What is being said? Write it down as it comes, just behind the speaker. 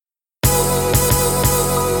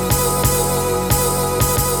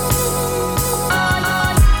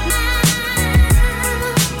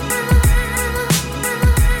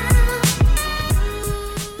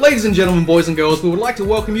Ladies and gentlemen, boys and girls, we would like to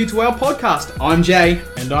welcome you to our podcast. I'm Jay.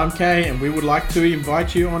 And I'm Kay, and we would like to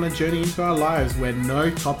invite you on a journey into our lives where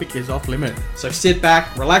no topic is off limit. So sit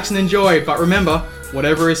back, relax and enjoy, but remember,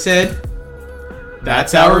 whatever is said,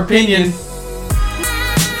 that's our opinion.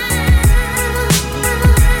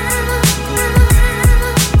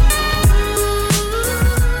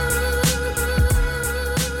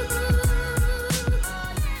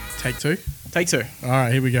 Take two. All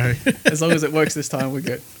right, here we go. As long as it works this time, we're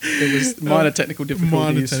good. It was minor technical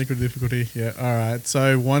difficulties. Yeah. All right.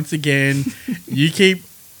 So once again, you keep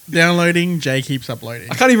downloading, Jay keeps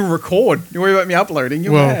uploading. I can't even record. You worry about me uploading.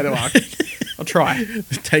 You're mad. I'll try.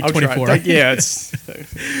 Take 24.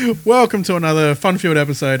 It's... Welcome to another fun-filled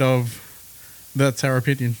episode of That's Our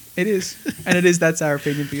Opinion. It is. And it is That's Our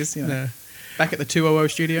Opinion because, back at the 200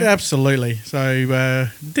 studio. Absolutely. So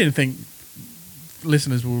didn't think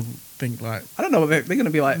listeners will think like... I don't know. They're going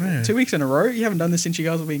to be like, 2 weeks in a row? You haven't done this since you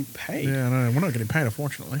guys were being paid. Yeah, I know. We're not getting paid,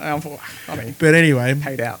 unfortunately. But anyway...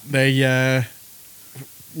 Paid out. They...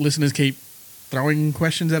 listeners keep throwing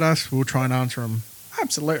questions at us. We'll try and answer them.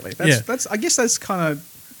 Absolutely. That's. I guess that's kind of...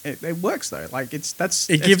 It works, though. Like, you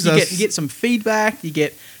get some feedback. You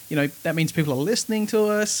get... that means people are listening to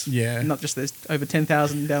us. Yeah. Not just there's over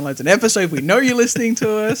 10,000 downloads an episode. We know you're listening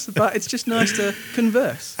to us, but it's just nice to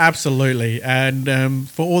converse. Absolutely. And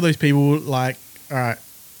for all those people, like, all right,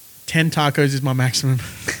 10 tacos is my maximum.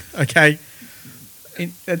 Okay.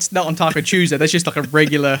 It's not on Taco Tuesday. That's just like a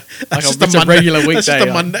regular, a regular weekday. That's just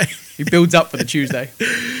a Monday. He builds up for the Tuesday.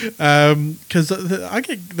 Because I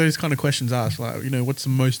get those kind of questions asked, like, what's the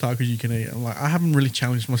most tacos you can eat? I'm like, I haven't really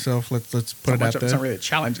challenged myself. Let's put it out there. It's not really a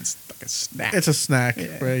challenge. It's like a snack. It's a snack.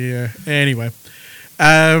 Yeah. Anyway,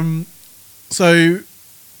 so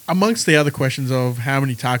amongst the other questions of how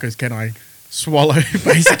many tacos can I swallow,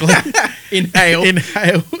 basically, inhale.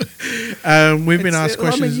 We've been asked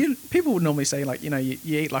questions. People would normally say, like, you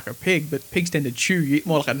eat like a pig, but pigs tend to chew. You eat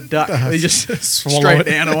more like a duck. They just swallow straight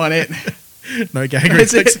down on one end. No gag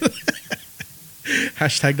reflex.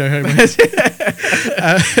 Hashtag no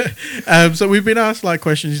homo. So we've been asked like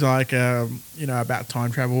questions like, about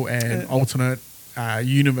time travel and alternate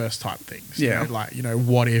universe type things. Yeah.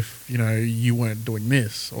 What if, you weren't doing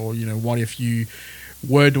this, or, what if you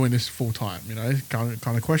were doing this full time,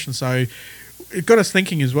 kind of question. So it got us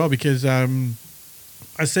thinking as well, because I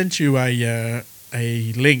sent you a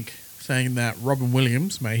link saying that Robin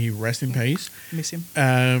Williams, may he rest in peace, miss him,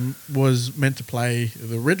 was meant to play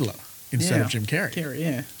the Riddler instead of Jim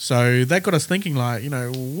Carrey. So that got us thinking, like,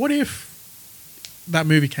 what if that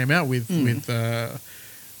movie came out with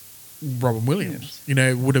Robin Williams?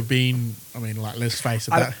 It would have been, let's face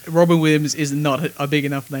it, Robin Williams is not a big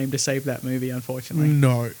enough name to save that movie, unfortunately.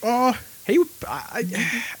 No.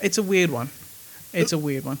 It's a weird one. It's a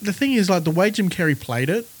weird one. The thing is, like, the way Jim Carrey played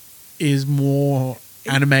it is more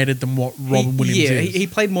animated than what Robin Williams is. Yeah, he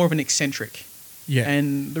played more of an eccentric. Yeah.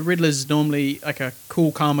 And the Riddler's normally like a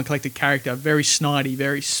cool, calm and collected character, very snidey,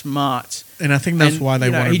 very smart. And I think that's why they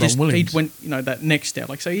wanted Robin Williams. He went, that next step.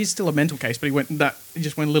 Like, so he's still a mental case, but he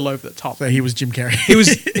just went a little over the top. So he was Jim Carrey.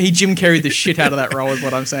 He Jim Carreyed the shit out of that role, is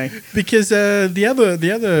what I'm saying. Because the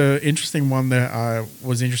other interesting one that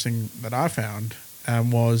was interesting that I found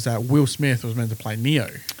was that Will Smith was meant to play Neo.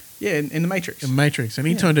 Yeah, in The Matrix. In The Matrix. And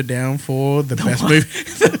he turned it down for the best movie.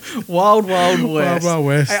 Wild Wild West. Wild Wild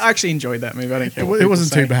West. I actually enjoyed that movie. I don't care It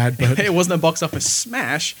wasn't too bad. But it wasn't a box office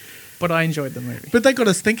smash, but I enjoyed the movie. But they got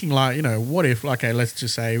us thinking, like, what if, let's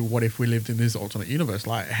just say, what if we lived in this alternate universe?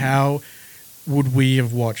 Like, how would we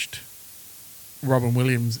have watched Robin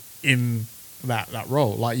Williams in that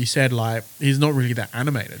role? Like you said, like, he's not really that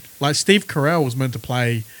animated. Like, Steve Carell was meant to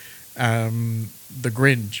play the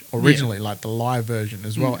Grinch originally, like the live version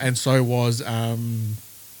as well, and so was the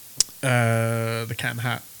Cat in the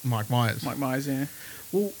Hat, Mike Myers. Yeah.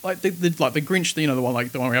 Well, like the Grinch,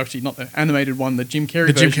 the one we actually, not the animated one, the Jim Carrey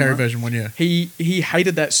version. The Jim Carrey version one, yeah. He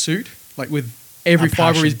hated that suit, like, with every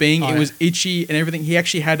fiber of his being. It was itchy and everything. He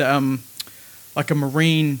actually had like a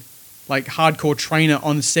Marine, like, hardcore trainer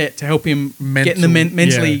on set to help him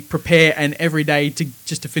mentally prepare, and every day to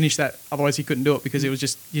finish that. Otherwise, he couldn't do it because it was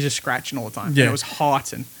you're just scratching all the time. Yeah, and it was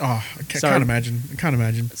hot and I can't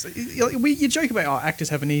imagine. So you joke about actors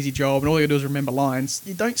have an easy job and all you do is remember lines.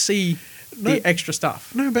 You don't see the extra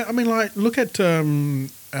stuff. No, but like, look at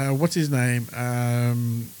what's his name,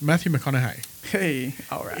 Matthew McConaughey. Hey,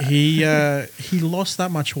 all right. He lost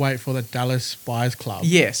that much weight for the Dallas Buyers Club.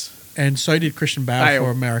 Yes. And so did Christian Bale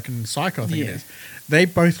for American Psycho, I think it is. They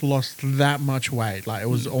both lost that much weight. Like, it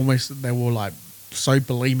was almost, they were like so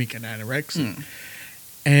bulimic and anorexic.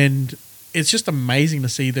 And it's just amazing to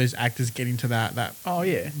see those actors get into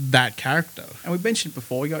that character. And we mentioned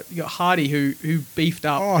before, you got Hardy who beefed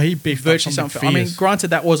up. Oh, he beefed virtually up something. I mean, granted,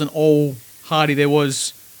 that wasn't all Hardy. There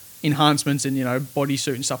was enhancements and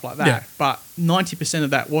bodysuit and stuff like that. Yeah. But 90%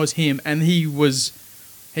 of that was him, and he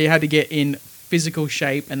had to get in physical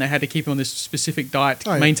shape, and they had to keep him on this specific diet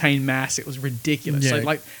to maintain mass. It was ridiculous. Yeah.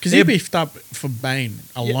 So, because he beefed up for Bane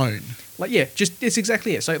alone. It's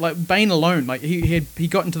exactly it. So like Bane alone, like he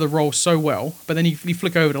got into the role so well, but then he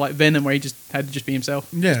flick over to like Venom where he just had to just be himself.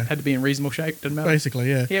 Yeah. Had to be in reasonable shape. Didn't matter.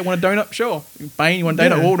 Basically, yeah. Yeah, want a donut? Sure. Bane, you want a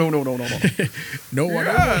donut? Yeah. Oh, no. No one.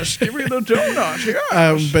 Yes, give me the donut.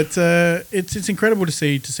 Yes. But it's incredible to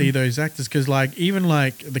see those actors, because like even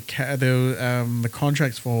like the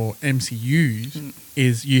contracts for MCUs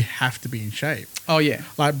is you have to be in shape. Oh yeah.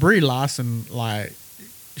 Like Brie Larson, like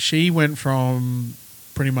she went from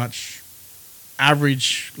pretty much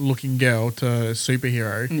average looking girl to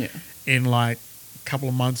superhero in like a couple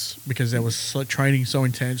of months, because there was training so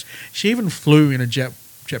intense. She even flew in a jet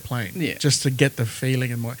plane just to get the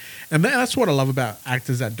feeling and that's what I love about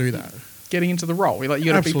actors that do that. Getting into the role, like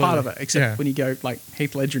you got to be part of it. Except when you go like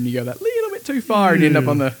Heath Ledger and you go that little bit too far and you end up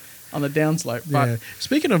on the downslope. But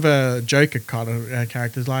speaking of Joker kind of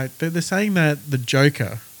characters, like they're saying that the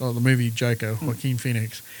Joker, or the movie Joker, Joaquin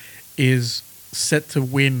Phoenix, is set to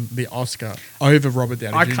win the Oscar over Robert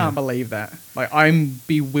Downey Jr. I can't believe that. Like, I'm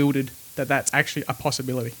bewildered that that's actually a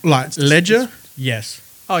possibility. Like, Ledger, yes.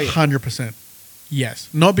 Oh, yeah. 100%. Yes.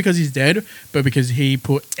 Not because he's dead, but because he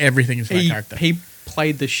put everything into that character. He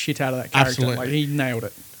played the shit out of that character. Absolutely. Like, he nailed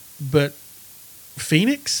it. But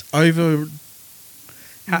Phoenix over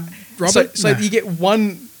Robert? So you get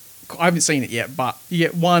one... I haven't seen it yet, but you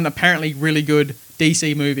get one apparently really good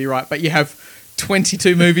DC movie, right? But you have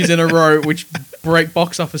 22 movies in a row which break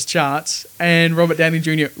box office charts, and Robert Downey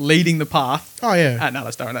Jr. leading the path. Oh, yeah. No,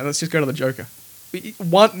 let's don't. Let's just go to the Joker.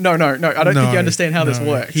 No. I don't think you understand how this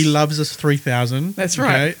works. He loves us 3000. That's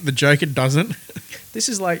right. Okay? The Joker doesn't. This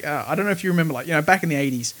is like, I don't know if you remember, like, back in the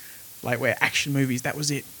 80s, like where action movies, that was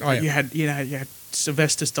it. Oh, yeah. You had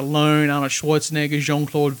Sylvester Stallone, Arnold Schwarzenegger,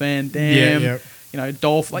 Jean-Claude Van Damme,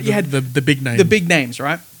 Dolph. Like, you had the big names. The big names,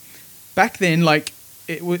 right? Back then, like,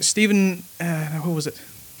 it was who was it?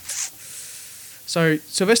 So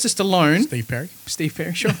Sylvester Stallone, Steve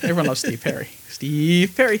Perry, sure, everyone loves Steve Perry.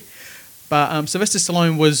 But Sylvester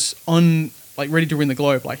Stallone was on, like, ready to win the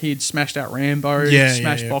globe. Like, he'd smashed out Rambo,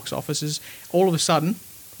 smashed box offices. All of a sudden,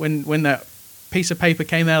 when that piece of paper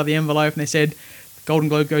came out of the envelope and they said the Golden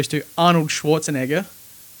Globe goes to Arnold Schwarzenegger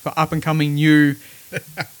for up and coming new,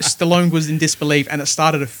 Stallone was in disbelief, and it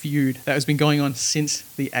started a feud that has been going on since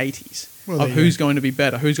the 80s. Of who's going to be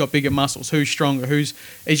better, who's got bigger muscles, who's stronger,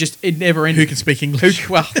 it never ended. Who can speak English?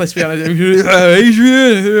 Well, let's be honest.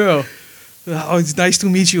 Adrian, oh, it's nice to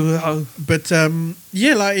meet you. But like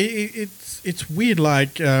it's weird,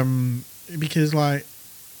 like because like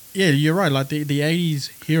you're right. Like the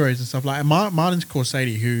 80s heroes and stuff. Like Martin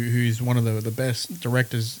Scorsese, who's one of the best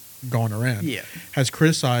directors going around, has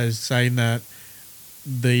criticized, saying that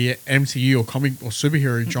the MCU or comic or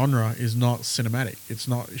superhero genre is not cinematic. It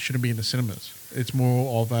shouldn't be in the cinemas. It's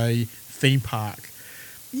more of a theme park.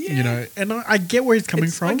 Yeah. And I get where he's coming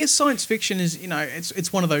from. I guess science fiction is,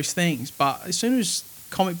 it's one of those things. But as soon as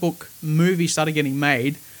comic book movies started getting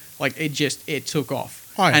made, like it took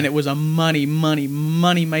off. Oh, yeah. And it was a money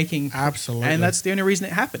making. Absolutely. And that's the only reason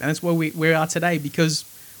it happened. And that's where we are today, because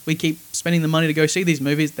we keep spending the money to go see these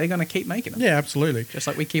movies. They're going to keep making them. Yeah, absolutely. Just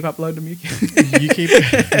like we keep uploading them. You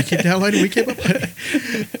keep downloading, we keep uploading.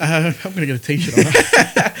 I'm going to get a t-shirt on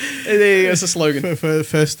that. It's a slogan. For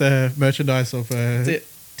first merchandise of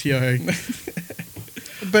TO.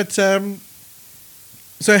 But so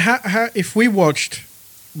how if we watched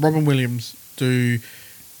Robin Williams do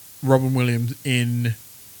Robin Williams in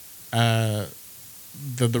the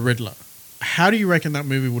Riddler, how do you reckon that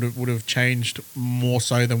movie would have changed more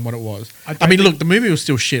so than what it was? I mean, look, the movie was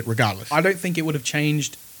still shit regardless. I don't think it would have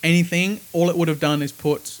changed anything. All it would have done is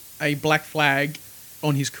put a black flag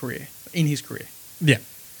on his career, in his career. Yeah.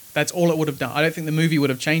 That's all it would have done. I don't think the movie would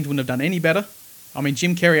have changed, wouldn't have done any better. I mean,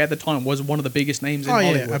 Jim Carrey at the time was one of the biggest names in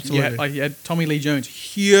Hollywood. Yeah, absolutely. You had Tommy Lee Jones,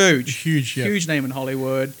 huge name in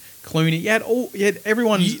Hollywood. Clooney, you had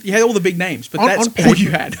everyone. You had all the big names, but that's all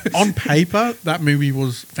you had. On paper, that movie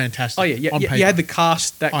was fantastic. Oh yeah, you had the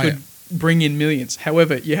cast that could bring in millions.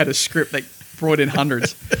 However, you had a script that brought in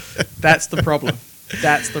hundreds. That's the problem.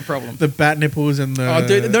 The bat nipples and the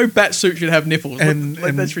dude, no bat suit should have nipples. And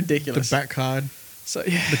that's ridiculous. The bat card. So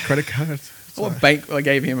the credit card. What bank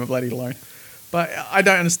gave him a bloody loan? But I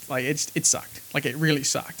don't understand. Like it sucked. Like it really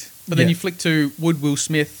sucked. But then you flick to, would Will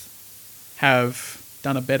Smith have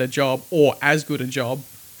done a better job or as good a job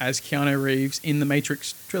as Keanu Reeves in the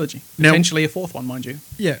Matrix trilogy. Now- Potentially a fourth one, mind you.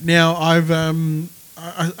 Yeah. Now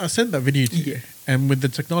I sent that video to you, and with the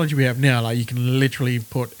technology we have now, like you can literally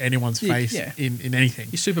put anyone's face in anything.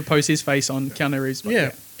 You superpose his face on Keanu Reeves.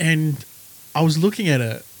 Yeah. And I was looking at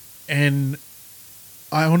it, and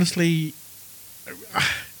I honestly,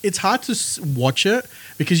 it's hard to watch it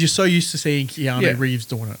because you're so used to seeing Keanu Reeves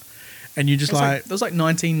doing it, and you just it was like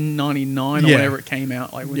 1999 or whenever it came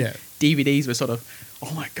out, like when DVDs were sort of,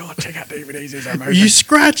 oh my god, check out DVDs, is amazing. You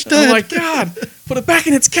scratched it. Oh my god, put it back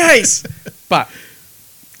in its case. But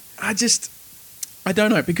I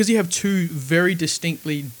don't know, because you have two very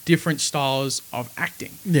distinctly different styles of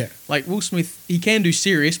acting. Yeah. Like Will Smith, he can do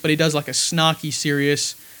serious, but he does like a snarky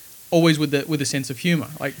serious, always with a sense of humor.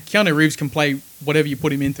 Like Keanu Reeves can play whatever you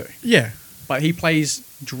put him into. Yeah. But he plays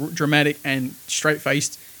dramatic and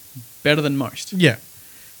straight-faced better than most. Yeah.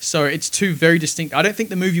 So it's two very distinct. I don't think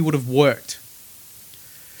the movie would have worked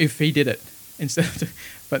if he did it instead of,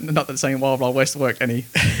 but not that saying Wild Wild West worked any.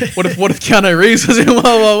 What if Keanu Reeves was in Wild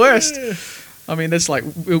Wild West? I mean, that's like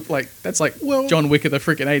John Wick of the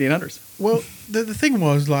freaking 1800s. Well, the thing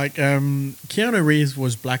was like Keanu Reeves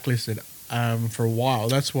was blacklisted for a while.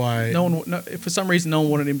 That's why for some reason no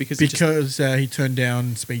one wanted him because he turned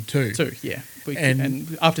down Speed 2. Yeah.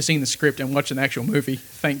 And after seeing the script and watching the actual movie,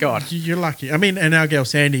 thank God. You're lucky. I mean, and our girl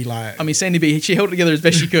Sandy, Sandy B, she held it together as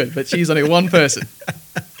best she could, but she's only one person.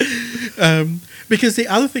 Because the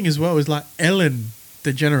other thing as well is like Ellen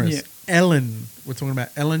DeGeneres. Yeah. Ellen, we're talking about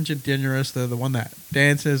Ellen DeGeneres, the one that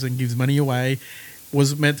dances and gives money away,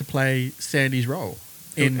 was meant to play Sandy's role.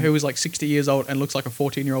 Who was like 60 years old and looks like a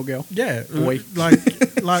 14-year-old girl. Yeah. Boy.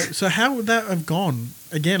 So how would that have gone?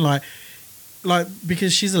 Again, like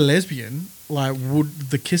because she's a lesbian, like would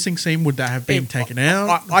the kissing scene, would that have been taken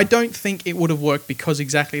out? I don't think it would have worked because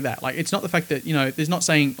exactly that. Like, it's not the fact that, there's not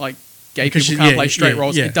saying like gay because people can't play straight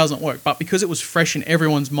roles. It doesn't work. But because it was fresh in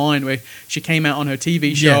everyone's mind where she came out on her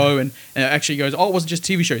TV show and it actually goes, oh, it wasn't just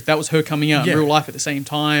TV show. That was her coming out in real life at the same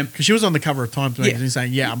time. Because she was on the cover of Times magazine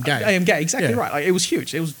saying, I'm gay. I am gay. Exactly right. Like, it was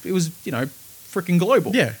huge. It was freaking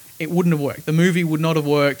global. Yeah. It wouldn't have worked. The movie would not have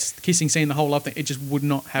worked. The kissing scene, the whole love thing, it just would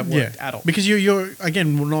not have worked at all. Because you're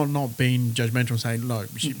again, we're not being judgmental and saying, no,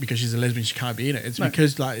 because she's a lesbian, she can't be in it. It's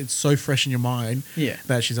because like it's so fresh in your mind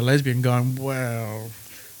that she's a lesbian going, well...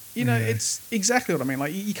 it's exactly what I mean.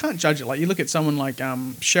 Like, you can't judge it. Like, you look at someone like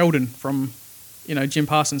Sheldon from, Jim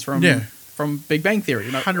Parsons from Big Bang Theory.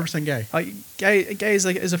 100% gay. Like, gay is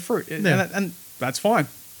a fruit. And that's fine.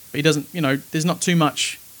 But he doesn't, there's not too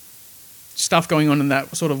much stuff going on in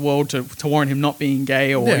that sort of world to warrant him not being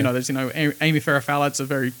gay, or there's Amy Farrah Fowler. It's a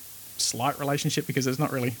very slight relationship because it's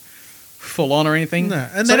not really full on or anything. No,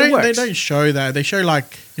 and so they don't show that. They show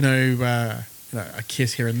like a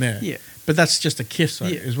kiss here and there. Yeah, but that's just a kiss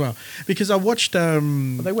as well. Because I watched.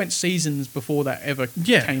 But they went seasons before that ever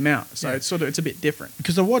came out, so it's a bit different.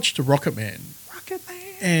 Because I watched Rocket Man,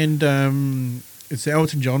 and it's the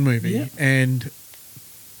Elton John movie, and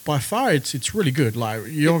by far, it's really good. Like,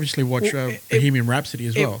 you obviously watch Bohemian Rhapsody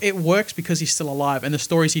as well. It works because he's still alive, and the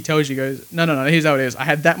stories he tells you goes, no, here's how it is. I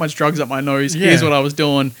had that much drugs up my nose. Here's what I was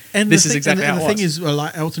doing. And this is exactly how it was. And the thing is,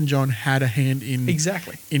 like, Elton John had a hand in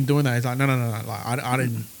doing that. He's like, no. Like, I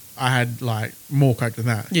didn't. I had like more coke than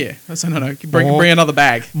that. Yeah. So no. Bring another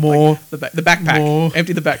bag. More. Like the backpack. More.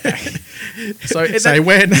 Empty the backpack. So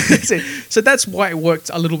when. So that's why it worked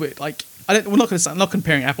a little bit. Like, I'm not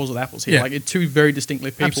comparing apples with apples here. Like, it's two very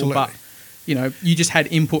distinctly people, absolutely. But you just had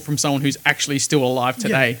input from someone who's actually still alive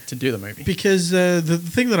today to do the movie. Because the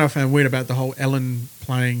thing that I found weird about the whole Ellen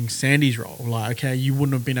playing Sandy's role, like, okay, you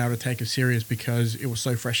wouldn't have been able to take it serious because it was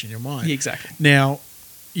so fresh in your mind. Yeah, exactly. Now,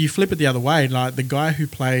 you flip it the other way, like the guy who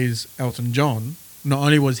plays Elton John, not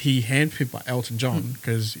only was he handpicked by Elton John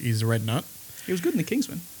because he's a red nut. He was good in The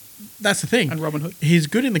Kingsman. That's the thing. And Robin Hood. He's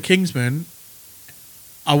good in The Kingsman.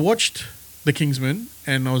 I watched The Kingsman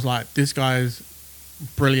and I was like, this guy's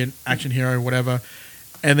brilliant action hero, whatever.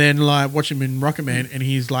 And then like watch him in Rocket Man and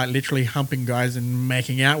he's like literally humping guys and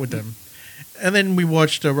making out with them. And then we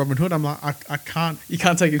watched Robin Hood. I'm like, I can't. You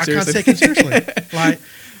can't take him seriously. I can't take him seriously. Like,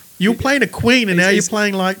 you're playing a queen and now you're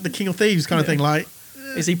playing like the King of Thieves kind of thing. Like,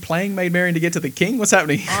 is he playing Maid Marian to get to the king? What's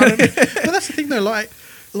happening? I don't know. But that's the thing though. Like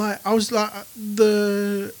I was like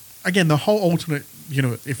the whole alternate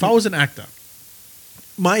universe. If I was an actor,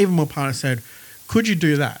 my partner said, "Could you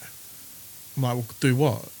do that?" I'm like, well, "Do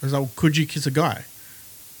what?" I was like, well, "Could you kiss a guy?"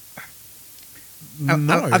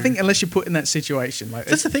 No. I think unless you're put in that situation, like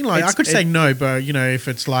that's the thing. Like I could say no, but if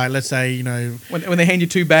it's like, let's say, when they hand you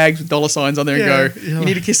two bags with dollar signs on there and go, you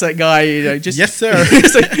need to kiss that guy, just yes, sir.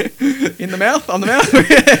 it? In the mouth? On the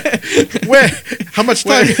mouth? Where? How much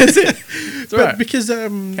time? That's it. It's But right. because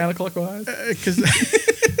Counterclockwise.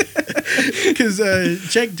 because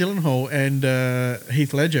Jake Gyllenhaal and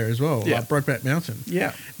Heath Ledger as well, Yeah. like Brokeback Mountain.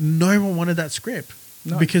 Yeah. No one wanted that script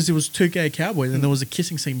No. because it was two gay cowboys and there was a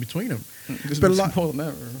kissing scene between them. Just But like, like- more than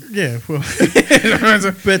that. Yeah, well,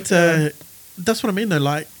 but that's what I mean though.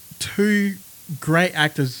 Like two great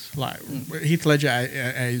actors, like Heath Ledger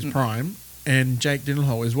at his prime and Jake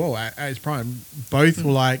Gyllenhaal as well at his prime. Both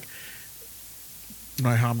were like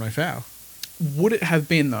no harm, no foul. Would it have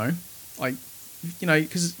been though, like,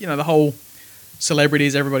 because the whole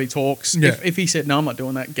celebrities, everybody talks. Yeah. If he said no, I'm not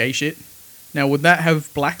doing that gay shit. Now, would that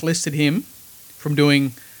have blacklisted him from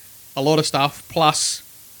doing a lot of stuff, plus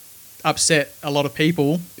upset a lot of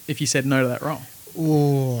people if he said no to that role?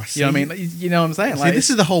 Oh, You know what I mean? You know what I'm saying? See, this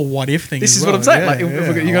is the whole what if thing. this as is well. what I'm saying. Yeah, Like, yeah,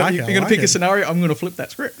 you're I going like to pick it. a scenario. I'm going to flip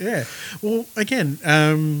that script. Yeah. Well, again,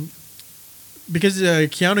 because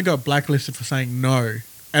Keanu got blacklisted for saying no,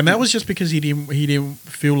 and that was just because he didn't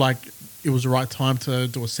feel like it was the right time to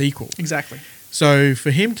do a sequel. Exactly. So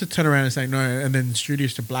for him to turn around and say no, and then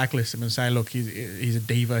studios to blacklist him and say, look, he's a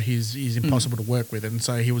diva, he's impossible to work with, and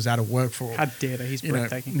so he was out of work for How dare they? He's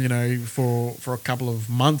breathtaking. for a couple of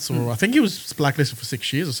months, or I think he was blacklisted for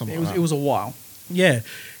 6 years or something. It was a while. Yeah,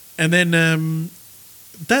 and then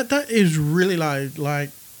that is really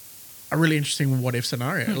like a really interesting what if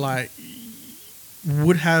scenario. Like,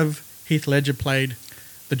 would have Heath Ledger played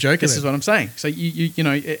the Joker? This is what I'm saying. So you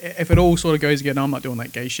know, if it all sort of goes again, no, I'm not doing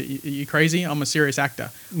that gay shit. You crazy? I'm a serious actor.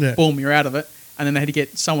 Yeah. Boom, you're out of it. And then they had to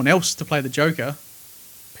get someone else to play the Joker.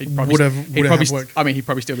 He'd probably Would have worked. I mean, he'd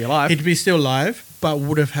probably still be alive. He'd be still alive, but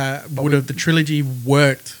would have the trilogy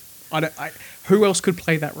worked? Who else could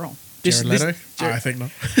play that role? Jared Leto? I think not.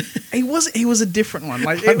 He was a different one.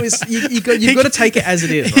 Like it was, you've got to take it as it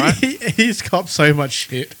is, right? He's got so much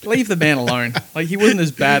shit. Leave the man alone. Like he wasn't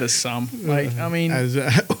as bad as some. Like I mean, As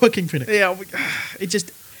Joaquin Phoenix. yeah, it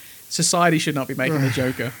just society should not be making the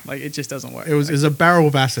Joker. Like it just doesn't work. It was a barrel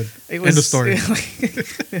of acid. End of story.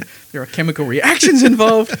 There are chemical reactions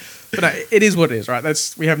involved, but no, it is what it is, right?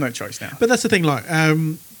 We have no choice now. But that's the thing. Like,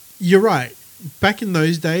 you're right. Back in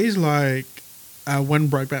those days, like when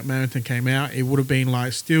Brokeback Mountain came out, it would have been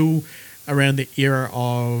like still around the era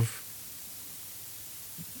of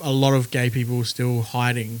a lot of gay people still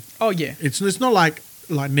hiding. Oh yeah, It's not like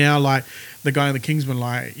now, like the guy in the Kingsman,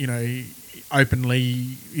 like, you know, he openly,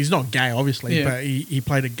 he's not gay obviously, Yeah. but he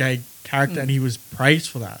played a gay character and he was praised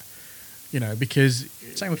for that, you know, because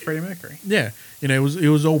same with Freddie Mercury. yeah, you know, it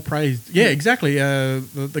was all praised. Yeah, exactly.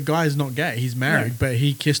 The guy is not gay; he's married, No. but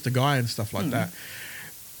he kissed a guy and stuff like that.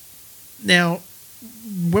 Now,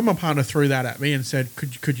 when my partner threw that at me and said,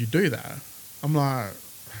 "Could you do that?" I'm like,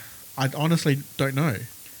 I honestly don't know.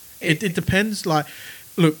 It depends. Like,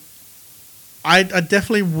 look, I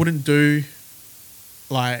definitely wouldn't do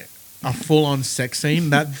like a full on sex scene.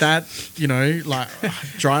 That you know, like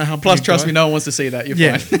dry humping. Plus, a trust guy. me, no one wants to see that. You're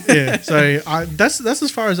Yeah, fine. yeah. So that's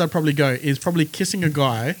as far as I'd probably go. Is probably kissing a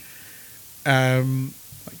guy,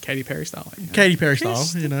 Like Katy Perry style. Like, Katy Perry style,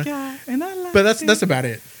 "Kissed you a know. guy and I liked But that's him." about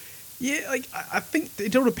it. Yeah, like I think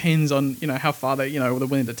it all depends on how far they're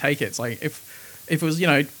willing to take it. It's like if it was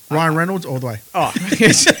Ryan Reynolds all the way. oh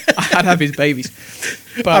yes, I'd have his babies.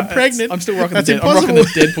 But I'm pregnant. I'm still rocking That's I'm rocking the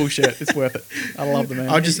impossible. Deadpool shirt. It's worth it. I love the man.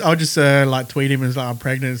 I'll just like tweet him and like, I'm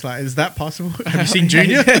pregnant. It's like, is that possible? Have you seen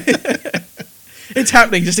Junior? It's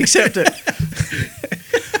happening. Just accept it.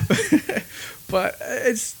 But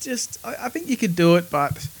it's just I think you could do it,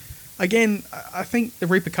 but again, I think the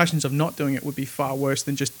repercussions of not doing it would be far worse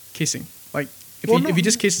than just kissing. Like if you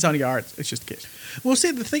just kiss somebody, it's just a kiss. Well,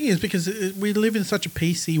 see, the thing is, because we live in such a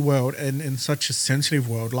PC world and in such a sensitive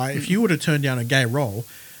world, like if you were to turn down a gay role,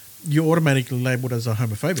 you're automatically labelled as a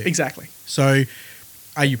homophobic. Exactly. So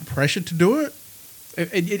are you pressured to do it?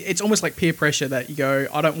 It's almost like peer pressure that you go,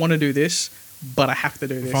 I don't want to do this, but I have to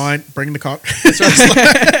do this. Fine, bring the cock.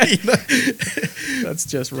 That's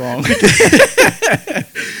just wrong.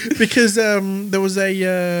 Because there was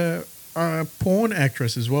a porn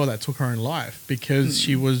actress as well that took her own life because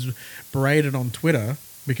she was berated on Twitter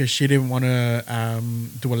because she didn't want to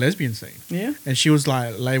do a lesbian scene. Yeah. And she was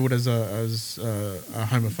like labeled as a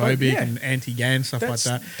homophobic yeah. and anti-gay and stuff like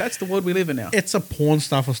that. That's the world we live in now. It's a porn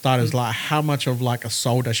star for starters. Like, how much of like a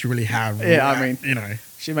soul does she really have? Yeah, I mean, you know,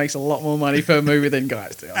 she makes a lot more money per movie than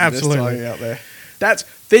guys do. I'm Absolutely. just telling you out there.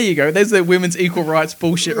 There you go. There's the women's equal rights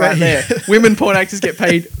bullshit right there. Women porn actors get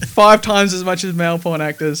paid 5 times as much as male porn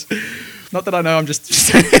actors. Not that I know. I'm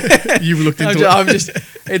just you've looked into it.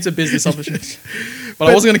 It's a business opportunity. But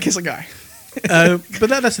I wasn't going to kiss a guy. But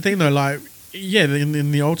that's the thing though. Like, yeah,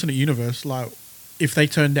 in the alternate universe, like, if they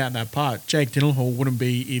turned out that part, Jake Gyllenhaal wouldn't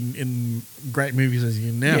be in great movies as he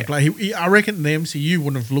is now. Yeah. Like I reckon the MCU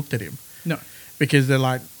wouldn't have looked at him. No. Because they're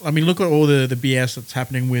like, I mean, look at all the BS that's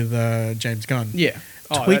happening with James Gunn. Yeah.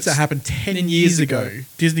 Tweets that happened 10 years ago.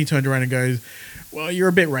 Disney turned around and goes, well, you're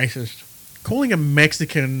a bit racist. Calling a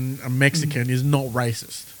Mexican is not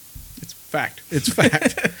racist. It's fact. It's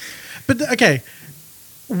fact. But okay,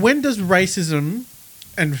 when does racism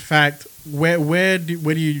and fact, where do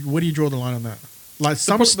you draw the line on that? Like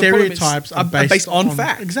some stereotypes are based on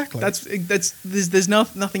fact. Exactly. There's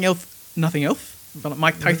nothing else. Nothing else.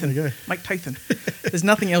 Mike Tyson. Mike Tyson. There's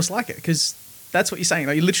nothing else like it, because that's what you're saying.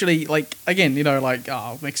 Like, you literally, like, again,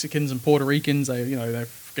 Mexicans and Puerto Ricans, they're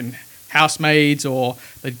freaking housemaids or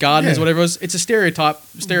the gardeners, whatever it is. It's a stereotype.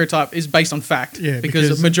 Stereotype is based on fact. Yeah, because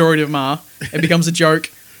the majority of them are. It becomes a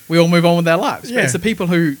joke. We all move on with our lives. Yeah. But it's the people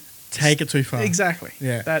who take it too far. Exactly.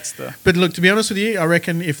 Yeah. That's the. But look, to be honest with you, I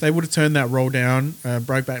reckon if they would have turned that role down,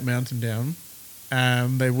 Brokeback Mountain down,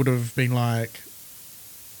 they would have been like.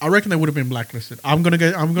 I reckon they would have been blacklisted. I'm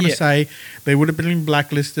gonna say they would have been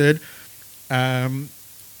blacklisted.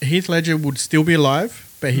 Heath Ledger would still be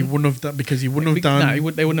alive, but he wouldn't have done because he wouldn't have done. No,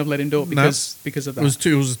 they wouldn't have let him do it because of that.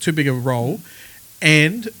 It was too big of a role,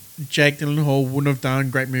 and Jake Gyllenhaal wouldn't have done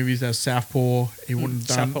great movies as Southpaw. He wouldn't have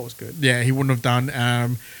done. Southpaw was good. Yeah, he wouldn't have done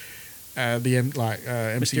MCU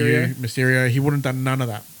Mysterio. He wouldn't have done none of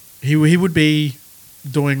that. He would be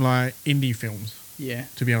doing like indie films. Yeah.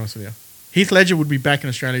 To be honest with you. Heath Ledger would be back in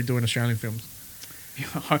Australia doing Australian films.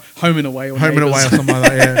 Home and Away or something like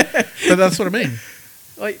that, yeah. But that's what I mean.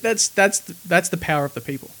 Like that's the power of the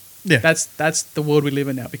people. Yeah. That's the world we live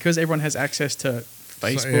in now, because everyone has access to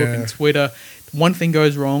Facebook and Twitter. One thing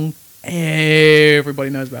goes wrong, everybody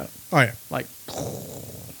knows about it. Oh yeah. Like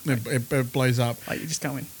it blows up. Like, you just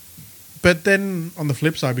come in. But then on the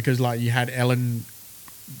flip side, because like you had Ellen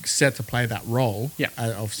set to play that role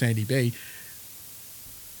of Sandy B,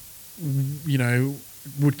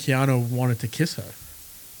 would Keanu wanted to kiss her?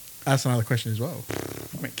 That's another question as well.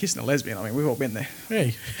 I mean, kissing a lesbian, we've all been there.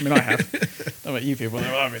 Hey. I have. I don't know about you people,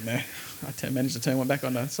 I've been there. I managed to turn one back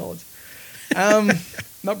on the solids.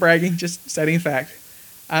 Not bragging, just stating fact.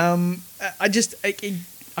 I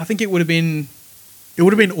think it would have been... It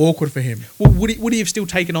would have been awkward for him. Well, would he have still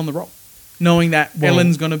taken on the role? Knowing that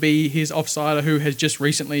Ellen's going to be his offsider who has just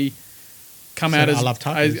recently come out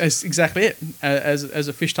as exactly it, as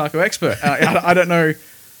a fish taco expert. I don't know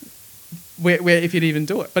where if you'd even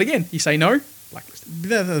do it. But again, you say no, blacklisted.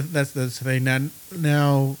 That's the thing.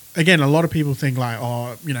 Now, again, a lot of people think like,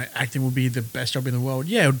 acting would be the best job in the world.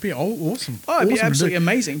 Yeah, it would be awesome. Oh, it'd be absolutely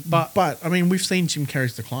amazing. But I mean, we've seen Jim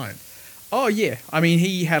Carrey's decline. Oh yeah,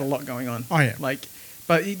 he had a lot going on. Oh yeah,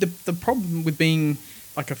 but the problem with being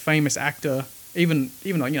like a famous actor, even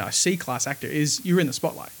like a C-class actor, is you're in the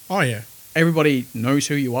spotlight. Oh yeah. Everybody knows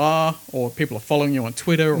who you are, or people are following you on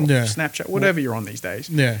Twitter or Snapchat, whatever you're on these days.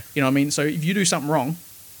 Yeah. You know what I mean? So if you do something wrong,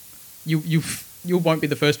 you won't be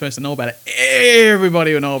the first person to know about it.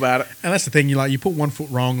 Everybody will know about it. And that's the thing. You put 1 foot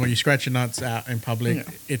wrong, or you scratch your nuts out in public. Yeah.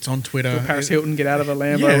 It's on Twitter. Will Paris Hilton get out of a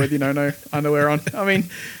Lambo with no underwear on?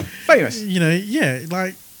 Famous.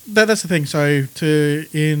 That's the thing. So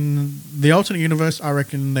in the alternate universe, I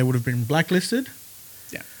reckon they would have been blacklisted.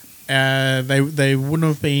 They wouldn't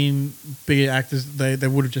have been big actors. They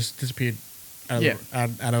would have just disappeared out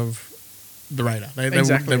of the radar. They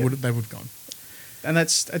would have gone. And it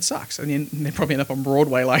sucks. They probably end up on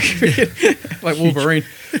Broadway like Wolverine.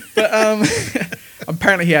 But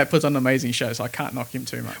apparently he puts on an amazing show, so I can't knock him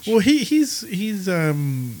too much. Well, he's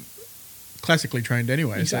classically trained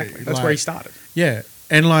anyway. Exactly. So, that's where he started. Yeah.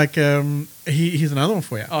 And here's another one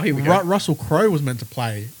for you. Oh, here we go. Russell Crowe was meant to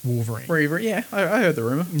play Wolverine. Yeah, I heard the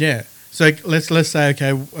rumor. Yeah. So let's say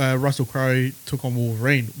Russell Crowe took on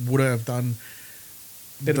Wolverine. Would have done.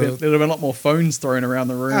 There'd have been a lot more phones thrown around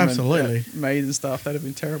the room. Absolutely. And maids and stuff. That'd have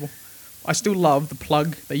been terrible. I still love the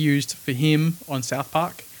plug they used for him on South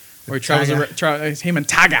Park, where he travels him and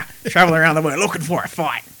Tagger travel around the world looking for a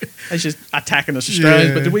fight. It's just attacking us Australians.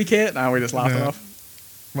 Yeah. But did we care? No, we just laughed it off.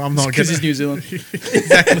 Well, I'm not because he's New Zealand.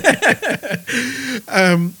 Exactly.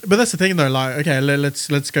 But that's the thing, though. Like, okay,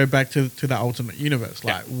 let's go back to that alternate universe.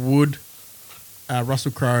 Like, would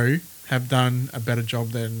Russell Crowe have done a better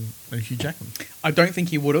job than Hugh Jackman? I don't think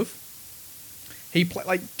he would have. He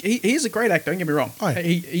is a great actor. Don't get me wrong. Oh, yeah.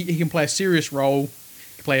 He can play a serious role.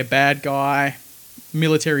 He can play a bad guy,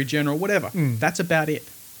 military general, whatever. That's about it.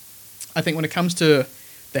 I think when it comes to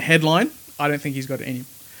the headline, I don't think he's got any.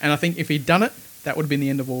 And I think if he'd done it, that would have been the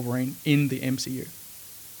end of Wolverine in the MCU.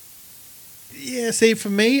 Yeah, see, for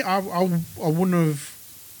me, I wouldn't have...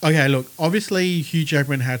 Okay, look, obviously Hugh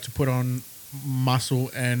Jackman had to put on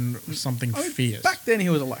muscle and something fierce. Back then, he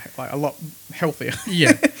was a lot healthier.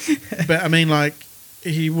 Yeah, but I mean, like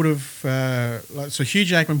he would have so Hugh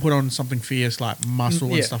Jackman put on something fierce like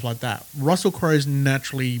muscle and stuff like that. Russell Crowe's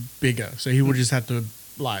naturally bigger, so he would just have to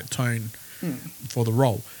like tone for the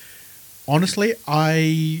role. Honestly,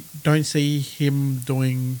 I don't see him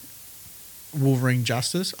doing Wolverine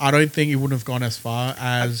justice. I don't think it wouldn't have gone as far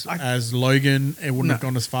as Logan. It wouldn't have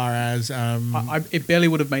gone as far as it barely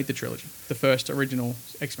would have made the trilogy, the first original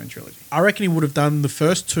X-Men trilogy. I reckon he would have done the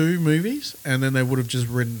first 2 movies, and then they would have just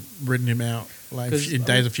ridden him out like in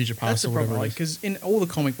Days of Future Past or whatever. Because in all the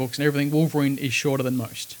comic books and everything, Wolverine is shorter than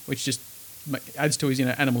most, which just adds to his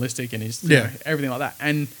animalistic and his everything like that.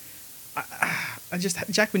 And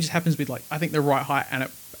Jackman just happens to be like, I think the right height, and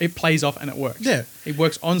it plays off and it works. Yeah, he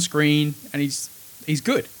works on screen and he's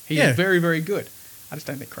good. He's very, very good. I just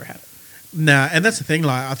don't think Crowe had it. Nah, and that's the thing.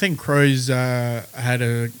 Like, I think Crowe's had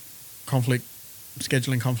a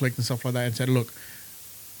scheduling conflict and stuff like that, and said, "Look,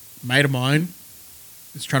 mate of mine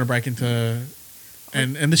is trying to break into,"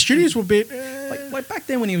 and the studios were a bit like back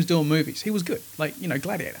then when he was doing movies, he was good. Like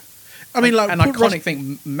Gladiator. I mean, like an iconic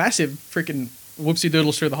thing, massive freaking whoopsie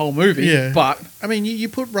doodles through the whole movie. Yeah, but I mean, you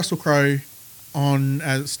put Russell Crowe on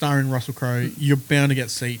as starring Russell Crowe, you're bound to get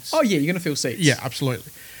seats. Oh yeah, you're gonna fill seats. Yeah,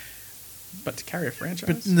 absolutely. But to carry a franchise,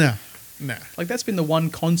 but no. Like that's been the one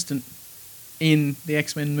constant in the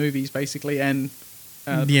X-Men movies, basically, and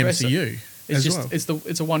the MCU as well.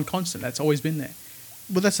 It's a one constant that's always been there.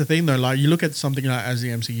 Well, that's the thing though. Like you look at something like as the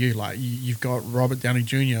MCU, like you've got Robert Downey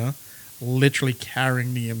Jr. literally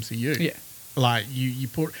carrying the MCU. Yeah. Like you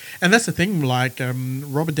put, and that's the thing. Like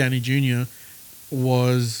Robert Downey Jr.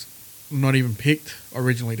 was not even picked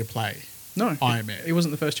originally to play. No, Iron Man. He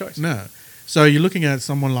wasn't the first choice. No. So you're looking at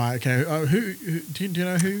someone like who do you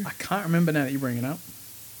know who? I can't remember now that you bring it up.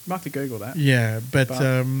 Might have to Google that. Yeah, but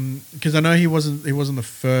because I know he wasn't the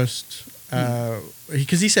first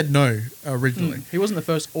because he said no originally. He wasn't the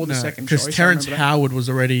first or the second choice. Because Terrence Howard was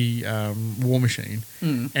already War Machine,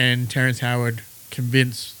 and Terrence Howard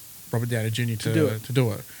convinced Robert Downey Jr. to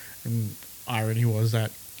do it. And irony was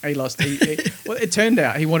that he lost. Well, it turned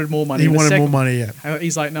out he wanted more money. He wanted more money. Yeah,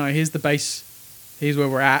 he's like, no, here's the base. Here's where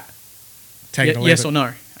we're at. Yes or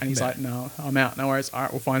no? And he's like, no, I'm out. No worries. All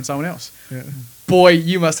right, we'll find someone else. Yeah. Boy,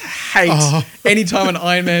 you must hate anytime an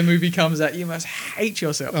Iron Man movie comes out. You must hate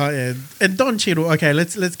yourself. Oh yeah, and Don Cheadle. Okay,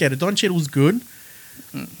 let's get it. Don Cheadle's good,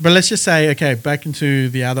 but let's just say, okay, back into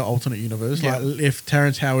the other alternate universe. Yeah. Like if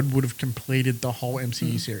Terrence Howard would have completed the whole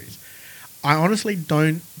MCU series, I honestly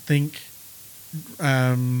don't think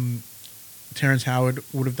Terrence Howard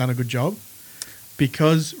would have done a good job.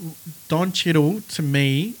 Because Don Cheadle, to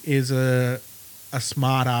me, is a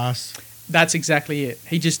smart ass. That's exactly it.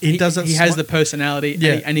 He has the personality,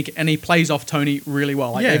 and he plays off Tony really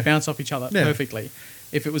well. Like they bounce off each other perfectly.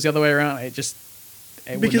 If it was the other way around, because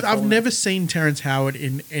I've never seen Terrence Howard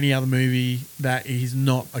in any other movie that he's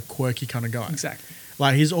not a quirky kind of guy. Exactly.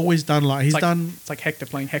 Like he's always done It's like Hector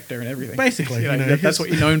playing Hector and everything. Basically, that's what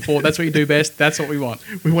you're known for. That's what you do best. That's what we want.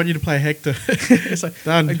 We want you to play Hector. It's like,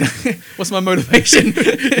 done. What's my motivation?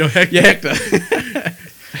 You're Hector. You're Hector.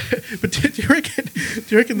 But do you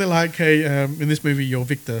reckon they're like, hey, in this movie you're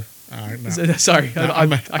Victor? No. Sorry, no,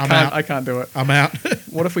 I can't do it. I'm out.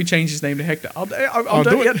 What if we change his name to Hector? I'll do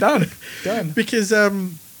it. Yeah, done. Because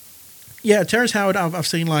Terrence Howard I've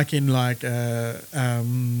seen like in like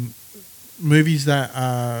movies that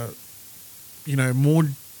are, more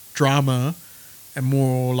drama and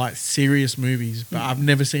more like serious movies, but I've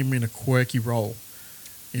never seen him in a quirky role.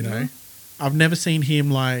 I've never seen him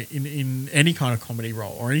like in any kind of comedy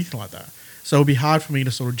role or anything like that. So it'll be hard for me to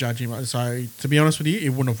sort of judge him. So to be honest with you, it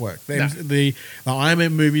wouldn't have worked. The Iron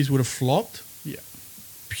Man movies would have flopped. Yeah,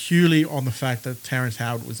 purely on the fact that Terrence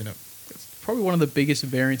Howard was in it. It's probably one of the biggest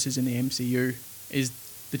variances in the MCU is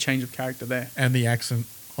the change of character there and the accent.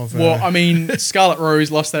 I mean, Scarlet Rose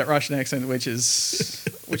lost that Russian accent, which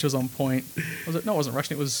was on point. Was it? No, it wasn't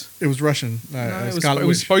Russian. It was Russian. It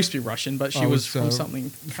was supposed to be Russian, but she was from something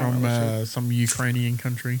from some Ukrainian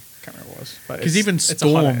country. Can't remember what it was. Because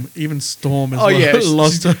even Storm has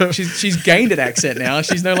lost her. She's gained an accent now.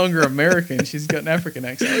 She's no longer American. She's got an African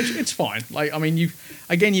accent. It's fine. Like I mean,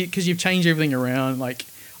 because you've changed everything around. Like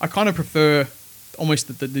I kind of prefer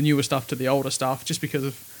almost the newer stuff to the older stuff, just because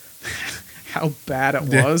of how bad it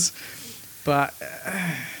was, but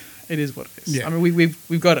it is what it is. Yeah. I mean,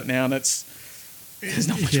 we've got it now, and there's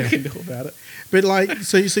not much we can do about it. But like,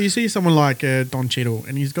 so you see someone like Don Cheadle,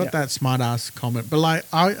 and he's got that smart ass comment. But like,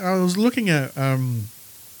 I was looking at so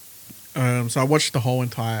I watched the whole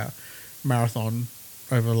entire marathon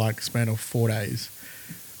over like a span of 4 days.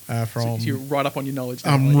 from. So you're right up on your knowledge.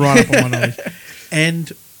 I'm right up on my knowledge,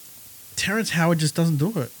 and Terrence Howard just doesn't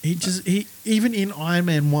do it. He even in Iron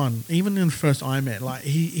Man 1, even in the first Iron Man, like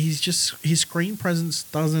he's just, his screen presence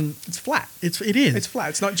doesn't. It's flat. It is. It's flat.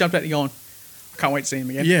 It's not jumped at you on. I can't wait to see him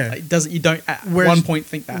again. Yeah. Like, it doesn't. You don't at one point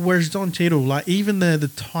think that. Whereas Don Cheadle, like even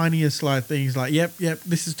the tiniest like things, like yep,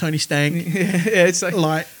 this is Tony Stank. Yeah, it's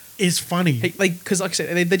like it's funny. Because like I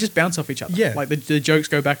said, they just bounce off each other. Yeah. Like the jokes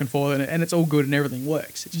go back and forth, and it's all good and everything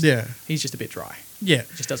works. It's just, he's just a bit dry. Yeah, it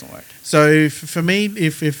just doesn't work. So for me,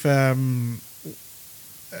 if Terrence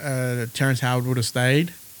Howard would have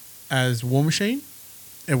stayed as War Machine,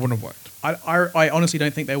 it wouldn't have worked. I honestly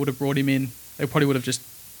don't think they would have brought him in. They probably would have just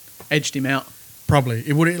edged him out. Probably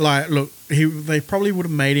it would they probably would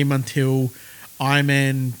have made him until Iron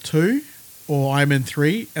Man 2 or Iron Man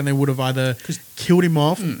 3, and they would have either killed him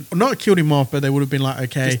off, or not killed him off, but they would have been like,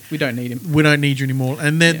 okay, we don't need him. We don't need you anymore.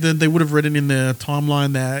 And then they would have written in the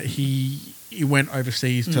timeline that he went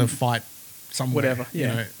overseas to fight somewhere. Whatever, yeah.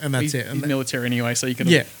 You know, and that's it. And he's military anyway, so you could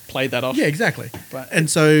have played that off. Yeah, exactly. But,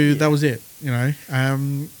 that was it, you know.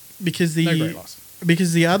 Because no great loss.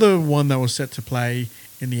 Because the other one that was set to play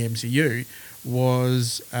in the MCU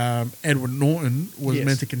was Edward Norton was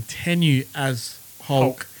meant to continue as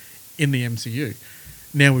Hulk in the MCU.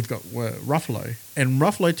 Now we've got Ruffalo. And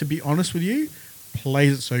Ruffalo, to be honest with you,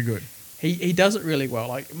 plays it so good. He does it really well.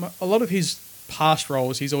 Like a lot of his past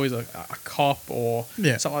roles, he's always a cop or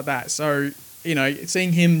something like that. So, you know,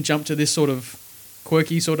 seeing him jump to this sort of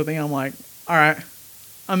quirky sort of thing, I'm like, all right,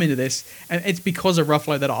 I'm into this. And it's because of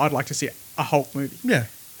Ruffalo that I'd like to see a Hulk movie. Yeah.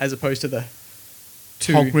 As opposed to the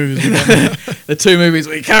two Hulk movies. the two movies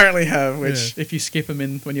we currently have, which if you skip them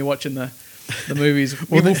in when you're watching the movies,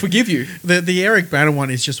 we will forgive you. The Eric Bana one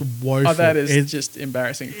is just woeful. Oh, that is just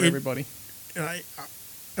embarrassing for everybody.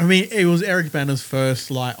 I mean, it was Eric Bana's first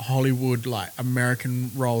like Hollywood like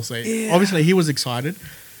American role. So obviously he was excited.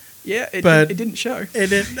 Yeah, but it didn't show. It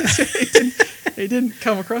didn't. It didn't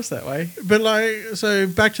come across that way. But like, so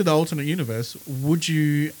back to the alternate universe, would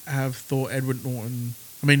you have thought Edward Norton?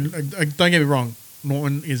 I mean, don't get me wrong.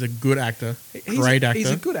 Norton is a good actor, great actor.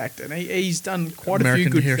 He's a good actor, and he's done quite American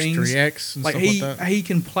a few good History things. X and stuff like that. He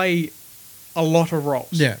can play a lot of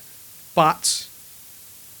roles. Yeah, but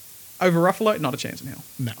over Ruffalo, not a chance in hell.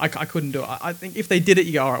 No, I couldn't do it. I think if they did it,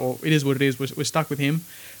 you go, all right, well, it is what it is. We're stuck with him.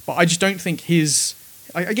 But I just don't think his...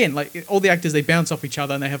 Again, like all the actors, they bounce off each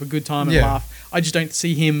other and they have a good time and laugh. I just don't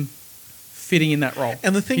see him fitting in that role.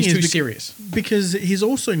 And the thing he's is, too serious. Because he's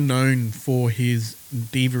also known for his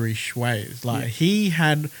diva-ish ways. Like he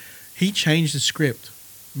changed the script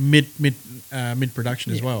mid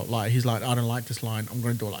production as well. Like he's like, I don't like this line. I'm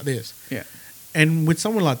going to do it like this. Yeah. And with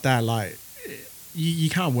someone like that, like you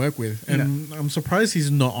can't work with. And I'm surprised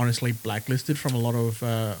he's not honestly blacklisted from a lot of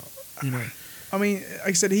I mean, like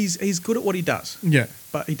I said, he's good at what he does. Yeah.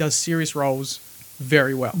 But he does serious roles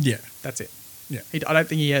very well. Yeah. That's it. Yeah. I don't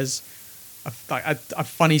think he has a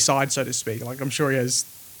funny side, so to speak. Like, I'm sure he has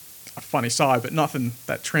a funny side, but nothing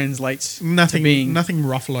that translates to being... Nothing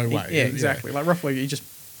Ruffalo way. Yeah, exactly. Like, Ruffalo, he's just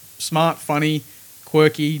smart, funny,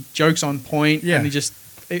 quirky, jokes on point, and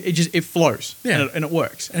it flows. Yeah. And it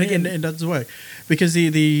works. And again, it does work. Because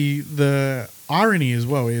the irony as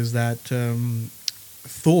well is that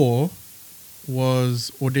Thor...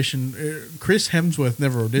 was auditioned. Chris Hemsworth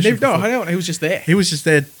never auditioned. No, I don't. He was just there. He was just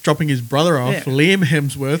there dropping his brother off, Liam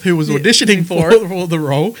Hemsworth, who was auditioning for the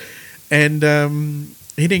role, and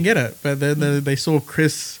he didn't get it. But then they saw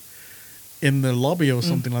Chris in the lobby or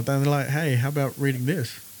something like that, and they're like, "Hey, how about reading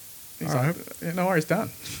this?" He's like, "No worries,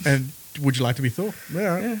 done." And would you like to be Thor?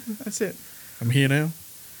 Yeah, yeah, that's it. I'm here now.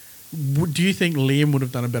 Do you think Liam would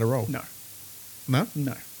have done a better role? No. No?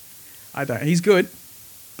 No. I don't. He's good.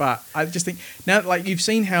 But I just think now, like you've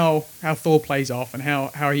seen how Thor plays off and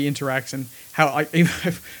how he interacts and how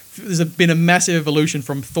there's been a massive evolution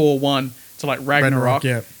from Thor 1 to like Ragnarok.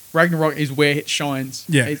 Ragnarok is where it shines.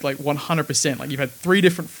 Yeah. It's like 100%. Like you've had 3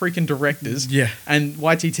 different freaking directors. Yeah. And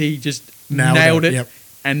YTT just nailed it. Yep.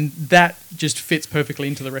 And that just fits perfectly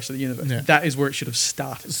into the rest of the universe. Yeah. That is where it should have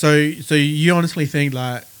started. So you honestly think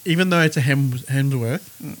like, even though it's a Hemsworth,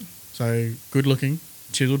 so good looking,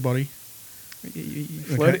 chiseled body. You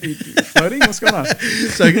floating? What's going on?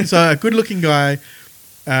 So a good-looking guy,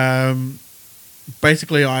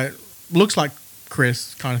 basically, looks like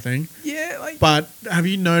Chris kind of thing. Yeah, but have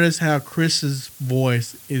you noticed how Chris's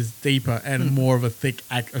voice is deeper and more of a thick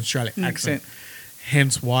Australian accent?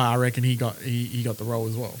 Hence why I reckon he got the role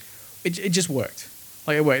as well. It just worked.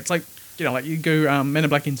 Like it worked. It's like like you go Men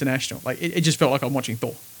in Black International. Like it just felt like I'm watching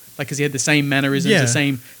Thor. Like because he had the same mannerisms,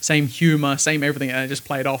 the same humor, same everything, and it just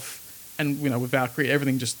played off. And with Valkyrie,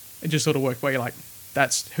 everything just sort of worked. Where you're like,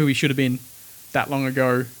 that's who he should have been that long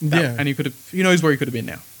ago. Yeah. And who knows where he could have been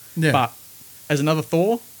now. Yeah. But as another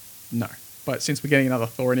Thor, no. But since we're getting another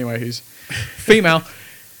Thor anyway, who's female,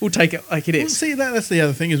 we'll take it like it is. Well, see, that's the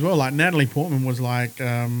other thing as well. Like Natalie Portman was like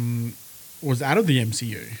was out of the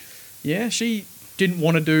MCU. Yeah, she didn't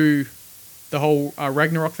want to do the whole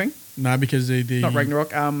Ragnarok thing. No, because the Not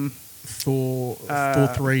Ragnarok. Thor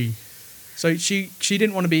 3. So she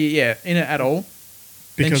didn't want to be in it at all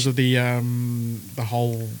Because of the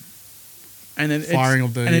whole and then firing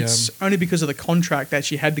of the... And it's only because of the contract that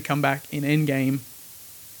she had to come back in Endgame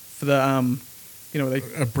for the,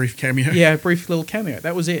 a brief cameo. Yeah, a brief little cameo.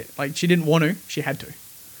 That was it. Like, she didn't want to. She had to.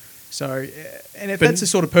 So, and if that's the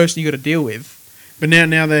sort of person you got to deal with... But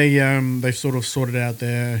now they've sort of sorted out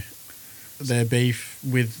their beef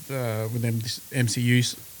with them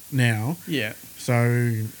MCUs now. Yeah.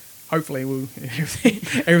 So... Hopefully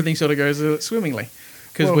everything sort of goes swimmingly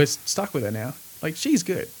because we're stuck with her now. Like, she's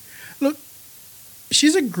good. Look,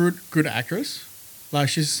 she's a good actress. Like,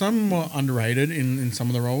 she's somewhat underrated in some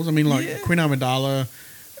of the roles. I mean, like Queen Amidala.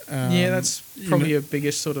 That's probably her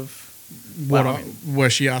biggest sort of... where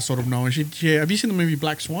she are sort of known. Have you seen the movie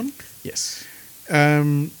Black Swan? Yes.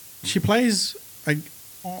 She plays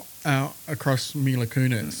across Mila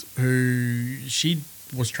Kunis, who she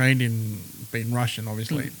was trained in being Russian,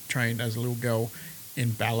 obviously, trained as a little girl in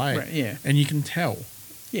ballet. Right, yeah. And you can tell.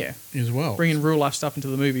 Yeah. As well. Bringing real life stuff into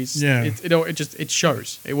the movies. Yeah. It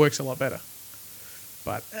shows. It works a lot better.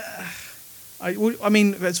 But, I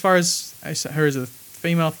mean, as far as her as a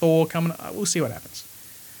female Thor coming, we'll see what happens.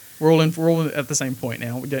 We're all at the same point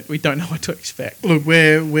now. We don't know what to expect. Look,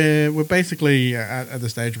 we're basically at the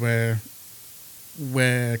stage where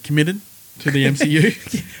we're committed to the MCU.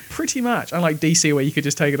 Pretty much. Unlike DC, where you could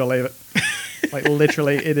just take it or leave it. Like,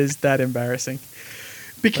 literally, it is that embarrassing.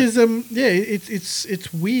 Because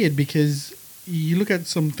it's weird because you look at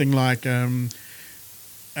something like who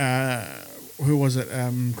was it?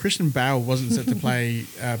 Christian Bale wasn't set to play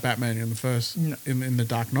Batman in the first in the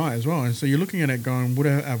Dark Knight as well, and so you're looking at it going, would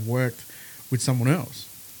it have worked with someone else?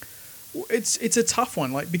 Well, it's a tough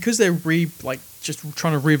one, like, because they're just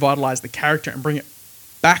trying to revitalize the character and bring it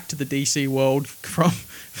back to the DC world from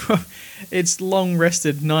its long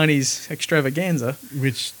rested 90s extravaganza,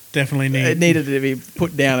 which definitely needed to be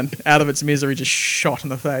put down and out of its misery, just shot in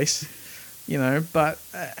the face, But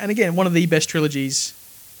and again, one of the best trilogies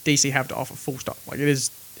DC have to offer, full stop. Like, it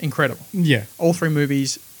is incredible. Yeah. All three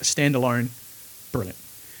movies, standalone, brilliant.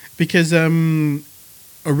 Because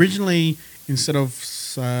originally, instead of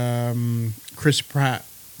Chris Pratt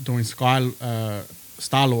doing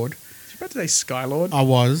Star-Lord... Did you about to say Sky-Lord? I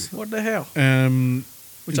was. What the hell?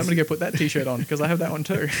 Which I'm going to go put that T-shirt on, because I have that one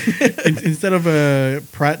too. Instead of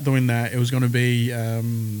Pratt doing that, it was going to be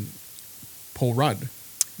Paul Rudd.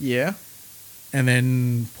 Yeah. And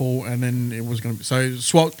then it was going to be... So,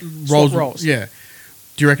 swap roles. Yeah.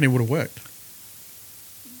 Do you reckon it would have worked?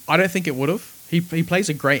 I don't think it would have. He plays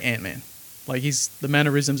a great Ant-Man. Like, the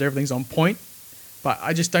mannerisms, everything's on point. But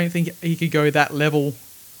I just don't think he could go that level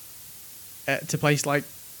to replace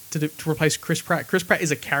Chris Pratt. Chris Pratt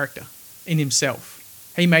is a character in himself.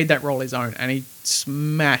 He made that role his own, and he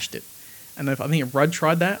smashed it. And I think if Rudd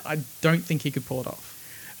tried that, I don't think he could pull it off.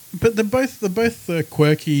 But they're both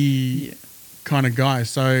quirky kind of guys.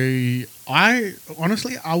 So I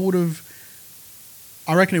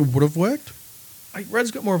reckon it would have worked.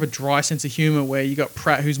 Rudd's got more of a dry sense of humor, where you got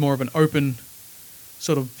Pratt, who's more of an open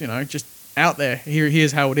sort of, just out there.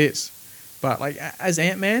 Here's how it is. But like, as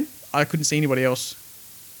Ant-Man, I couldn't see anybody else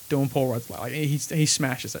doing Paul Rudd's like he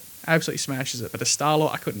smashes it, absolutely smashes it. But a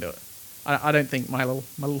Star-Lord, I couldn't do it. I don't think my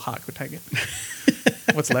little heart could take it.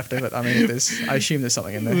 What's left of it? I mean, I assume there's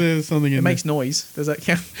something in there. There's something in there. It makes noise. Does that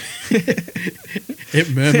count? It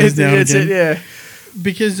murmurs down again. Yeah.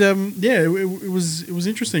 Because it was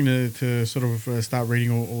interesting to sort of start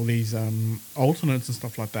reading all these alternates and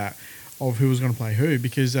stuff like that of who was going to play who.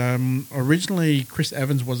 Because originally Chris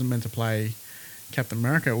Evans wasn't meant to play Captain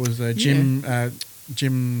America. It was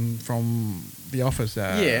Jim from The Office.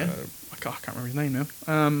 I can't remember his name now.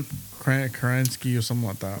 Krasinski or something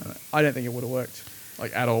like that. I don't think it would have worked,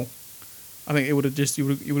 like, at all. I think it would have just you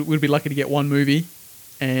would be lucky to get one movie,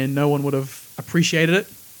 and no one would have appreciated it,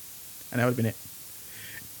 and that would have been it.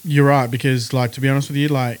 You're right, because, like, to be honest with you,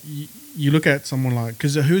 like, you look at someone like,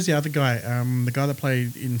 because who's the other guy? The guy that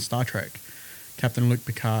played in Star Trek, Captain Luke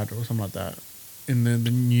Picard or something like that, in the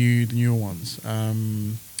newer ones. I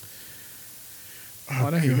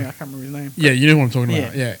know who you mean. I can't remember his name. Yeah, you know what I'm talking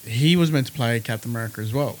about. Yeah, he was meant to play Captain America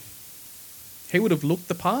as well. He would have looked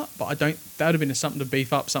the part, but I don't. That would have been something to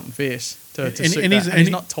beef up, something fierce to suit and that. And he's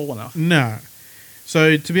not tall enough. No.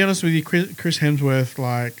 So to be honest with you, Chris Hemsworth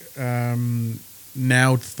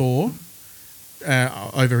nailed Thor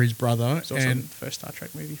over his brother. It's also in the first Star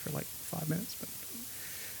Trek movie for like 5 minutes, but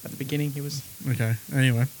at the beginning he was okay.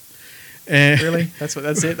 Anyway, really, that's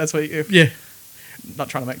it. That's what. Yeah. Not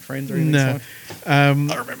trying to make friends or anything. No, I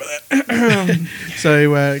remember that.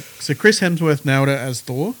 so Chris Hemsworth nailed it as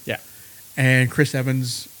Thor. Yeah, and Chris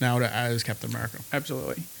Evans nailed it as Captain America.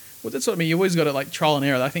 Absolutely. Well, that's what I mean. You always got to like trial and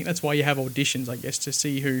error. I think that's why you have auditions, I guess, to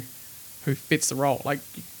see who fits the role. Like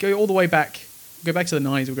go all the way back, go back to the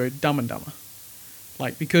 90s. We'll go Dumb and Dumber,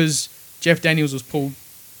 like because Jeff Daniels was pulled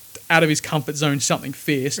out of his comfort zone, something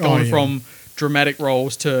fierce, going from dramatic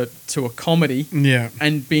roles to a comedy,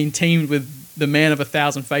 and being teamed with the man of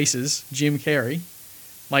 1,000 faces, Jim Carrey.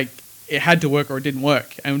 Like it had to work or it didn't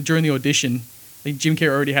work. And during the audition, I think Jim Carrey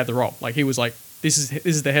already had the role. Like he was like, "This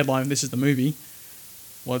is the headline. This is the movie.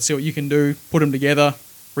 Well, let's see what you can do. Put them together.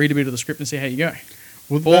 Read a bit of the script and see how you go."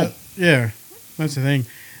 Well, that's the thing,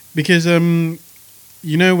 because also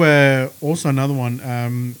another one.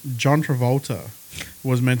 John Travolta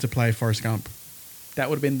was meant to play Forrest Gump.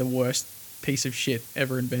 That would have been the worst piece of shit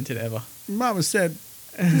ever invented ever. Mama said,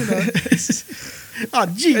 "Oh,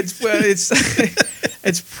 geez."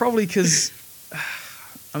 It's probably because,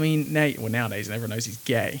 I mean, nowadays everyone knows he's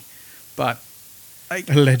gay, but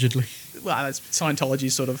allegedly. Well,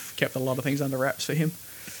 Scientology sort of kept a lot of things under wraps for him,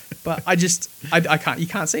 but I can't. You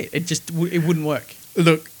can't see it. It wouldn't work.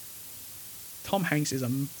 Look, Tom Hanks is a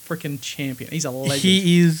freaking champion. He's a legend.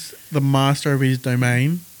 He is the master of his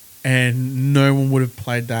domain, and no one would have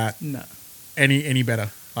played that any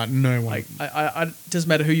better. Like no one. Like it doesn't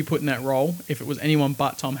matter who you put in that role. If it was anyone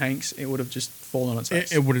but Tom Hanks, it would have just fallen on its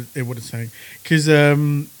face. It would have sank. Because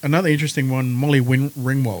another interesting one, Molly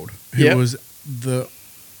Ringwald, who was the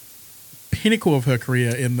pinnacle of her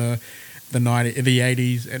career in the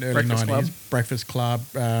 80s and early 90s. Breakfast Club.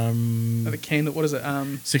 The candle. What is it?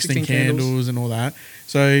 16 Candles and all that.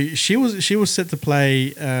 So she was set to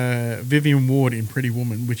play Vivian Ward in Pretty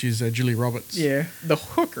Woman, which is Julie Roberts. Yeah, the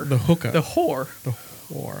hooker. The hooker. The whore. The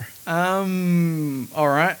whore. All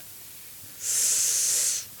right.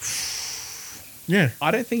 Yeah.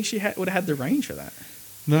 I don't think she would have had the range for that.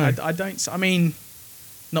 No. I don't. I mean,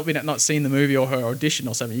 not seeing the movie or her audition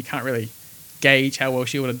or something, you can't really gauge how well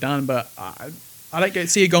she would have done. But I don't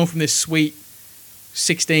see her going from this sweet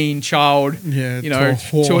 16 child, to a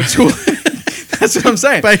that's what I'm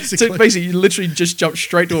saying. Basically. So basically, you literally just jumped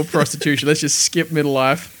straight to a prostitution. Let's just skip middle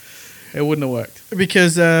life. It wouldn't have worked.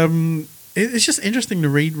 Because it's just interesting to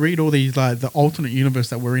read all these, like, the alternate universe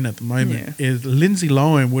that we're in at the moment. Yeah. Is Lindsay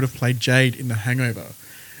Lohan would have played Jade in The Hangover.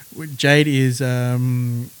 Jade is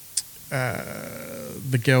the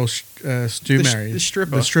girl Stu married. The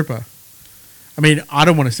stripper. The stripper. I mean, I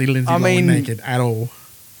don't want to see Lindsay Lohan naked at all.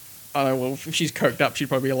 I know. Well, if she's coked up, she'd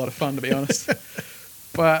probably be a lot of fun, to be honest.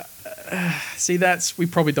 But see, we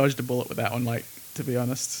probably dodged a bullet with that one. Like, to be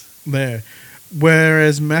honest. There,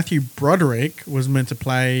 whereas Matthew Broderick was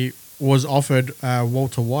offered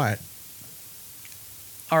Walter White.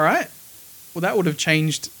 All right. Well, that would have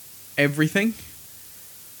changed everything.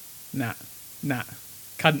 Nah.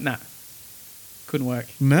 Couldn't work.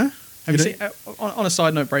 Nah. Have you seen? On a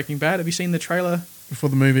side note, Breaking Bad. Have you seen the trailer for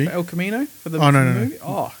the movie? For El Camino for the No. movie?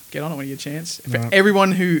 Oh, get on it when you get a chance. For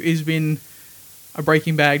everyone who has been a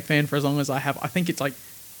Breaking Bad fan for as long as I have, I think it's like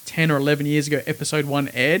 10 or 11 years ago, episode 1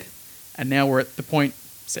 aired, and now we're at the point,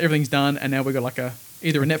 so everything's done, and now we've got like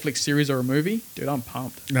either a Netflix series or a movie. Dude, I'm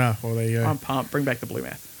pumped. Well, there you go. I'm pumped. Bring back the blue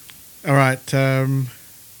meth. All right.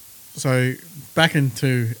 So back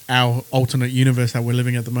into our alternate universe that we're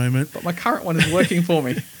living at the moment. But my current one is working for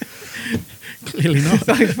me. Clearly not.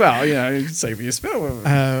 Well, save me a spell.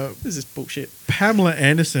 This is bullshit. Pamela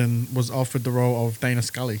Anderson was offered the role of Dana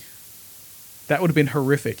Scully. That would have been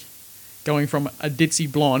horrific. Going from a ditzy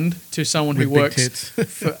blonde to someone who works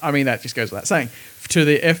for, I mean, that just goes without saying, to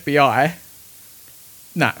the FBI.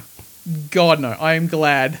 No. God, no. I am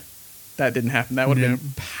glad that didn't happen. That would have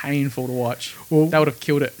been painful to watch. Well, that would have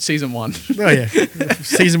killed it. Season 1. Oh, yeah.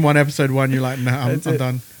 Season 1, episode 1, you're like, no, I'm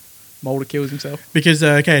done. Mulder kills himself. Because,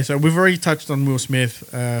 so we've already touched on Will Smith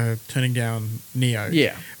turning down Neo.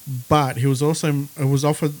 Yeah. But he was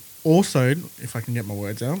offered, if I can get my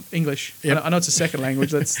words out. English. Yep. I know it's a second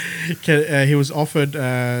language. That's he was offered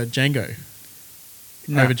Django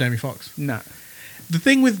over Jamie Foxx. No. The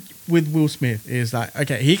thing with Will Smith is that,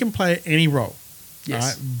 okay, he can play any role.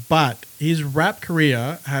 Yes. Right? But his rap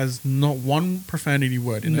career has not one profanity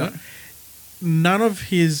word in it. None of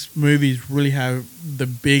his movies really have the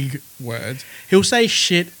big words. He'll say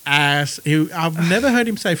shit, ass. I've never heard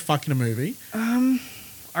him say fuck in a movie.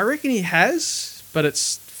 I reckon he has, but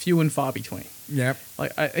it's few and far between. Yep.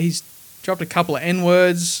 Like he's dropped a couple of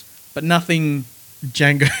N-words, but nothing.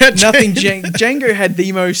 Django. Django had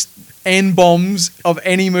the most N-bombs of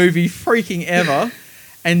any movie freaking ever,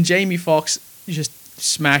 and Jamie Foxx just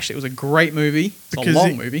smashed. It was a great movie. It's a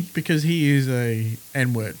long movie because he is a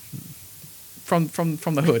N-word from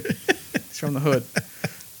the hood. He's from the hood.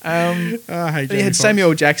 I hate Jamie he had Foxx. Samuel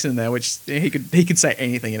L. Jackson in there, which he could say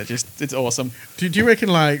anything, and it's awesome. Do you reckon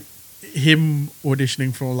like him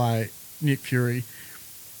auditioning for like Nick Fury?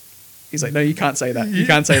 He's like, no, you can't say that. You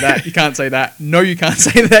can't say that. You can't say that. No, you can't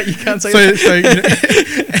say that. You can't say that. So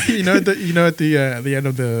you know at the end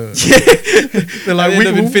of the they're like, at the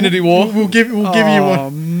end of Infinity War, we'll give you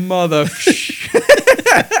one. Mother.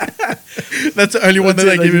 That's the only one that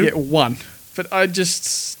they give you. Get one. But I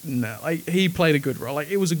just no. Like he played a good role. Like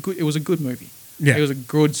it was a good movie. Yeah, it was a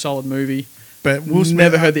good, solid movie. But Will Smith,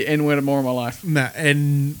 never heard the N word more in my life. Nah,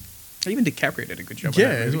 and even DiCaprio did a good job. Yeah,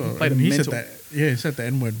 as well. He played he said that. Yeah, he said the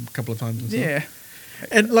N word a couple of times. And yeah.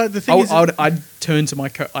 And like the thing is, I'd turn to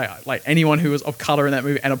like anyone who was of color in that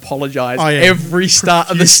movie and apologize every start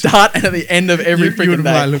at the start and at the end of every freaking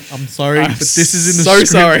day. Like, look, I'm sorry, but this is in the so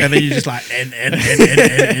script. Sorry. And then you just like N,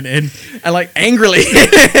 and like angrily,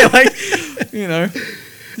 like you know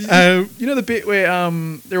the bit where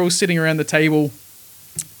they're all sitting around the table.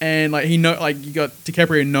 And like you got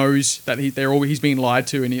DiCaprio knows that he's being lied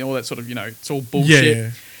to and all that sort of it's all bullshit.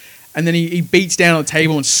 Yeah. And then he beats down on the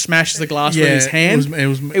table and smashes the glass with his hand. It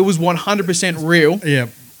was 100% real. Yeah.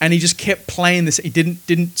 And he just kept playing this. He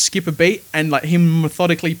didn't skip a beat, and like him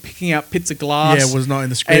methodically picking out bits of glass. Yeah, was not in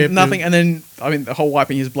the script. And nothing. And then the whole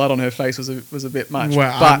wiping his blood on her face was a bit much.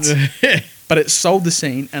 Well, but it sold the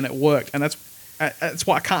scene and it worked, and that's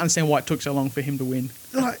why I can't understand why it took so long for him to win.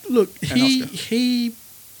 Like, look, he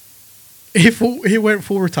went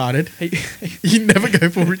full retarded. He never go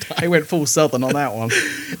full retarded. He went full Southern on that one.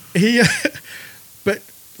 But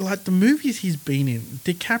like the movies he's been in,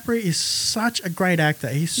 DiCaprio is such a great actor.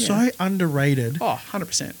 He's so underrated. Oh,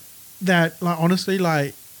 100%. That like honestly,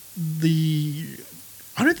 like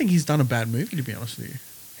I don't think he's done a bad movie, to be honest with you.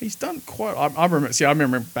 He's done quite. I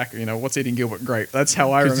remember back. What's Eating Gilbert Grape? That's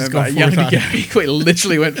how I remember. Young DiCaprio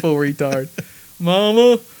literally went full retard,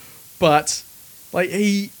 Mama. But like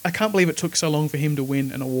I can't believe it took so long for him to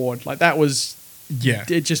win an award. Like that was,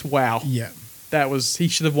 it just wow. Yeah, that was. He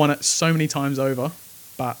should have won it so many times over,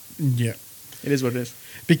 but it is what it is.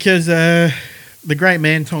 Because the great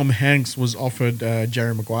man Tom Hanks was offered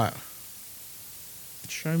Jerry Maguire.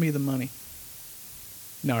 Show me the money.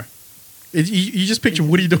 No. You just picture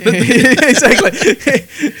Woody doing it. Exactly.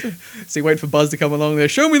 So wait for Buzz to come along there.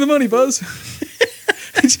 Show me the money, Buzz.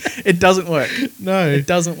 It doesn't work. No. It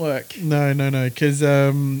doesn't work. No. Because,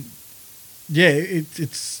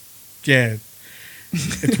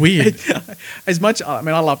 it's weird. As much, I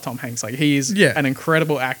love Tom Hanks. Like he is an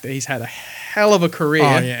incredible actor. He's had a hell of a career.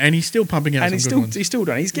 Oh yeah, and he's still pumping out. And he's still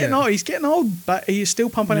doing. He's getting old. He's getting old, but he's still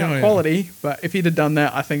pumping out quality. But if he'd have done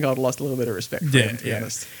that, I think I'd lost a little bit of respect for him. To be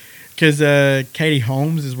honest. Because Katie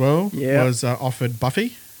Holmes as well was offered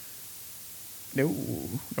Buffy. No.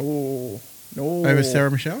 Over Sarah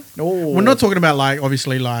Michelle. No, we're not talking about like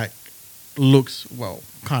obviously like looks. Well,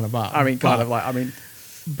 kind of are.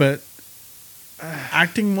 But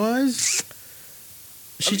acting wise,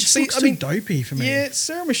 she just looks too dopey for me. Yeah,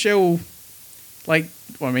 Sarah Michelle.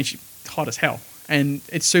 She's hot as hell, and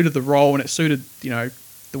it suited the role, and it suited the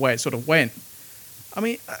way it sort of went.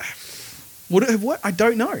 Would it have worked? I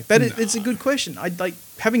don't know. It's a good question. I've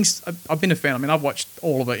been a fan. I've watched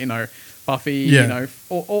all of it. Buffy.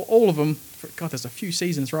 All of them. God, there's a few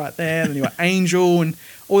seasons right there. And then you got Angel and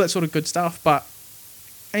all that sort of good stuff. But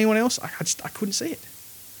anyone else, I couldn't see it.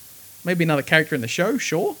 Maybe another character in the show,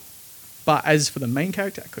 sure. But as for the main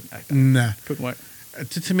character, I couldn't act that. Nah, couldn't work.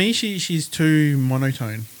 To me, she's too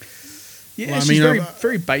monotone. Yeah, she's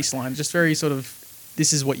very baseline. Just very sort of.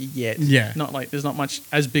 This is what you get. Yeah. Not like there's not much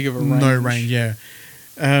as big of a range. No range, yeah.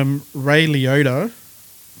 Ray Liotta,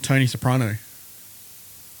 Tony Soprano.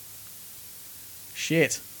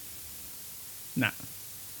 Shit. Nah.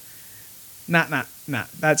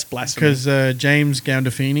 That's blasphemy. Because James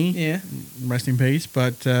Gandolfini, rest in peace,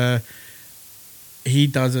 but he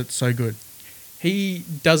does it so good. He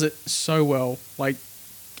does it so well. Like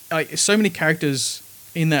so many characters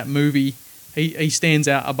in that movie, he stands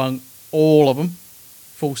out among all of them.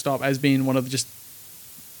 Full stop, as being one of just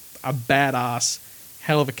a badass,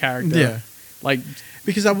 hell of a character. Yeah,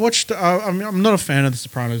 because I watched. I'm not a fan of The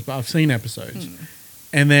Sopranos, but I've seen episodes,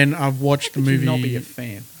 and then I've watched the movie. Not be a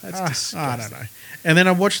fan. That's disgusting. I don't know. And then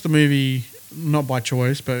I watched the movie not by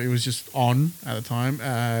choice, but it was just on at the time.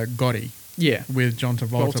 Gotti. Yeah, with John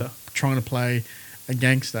Travolta trying to play a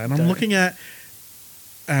gangster, and I'm looking at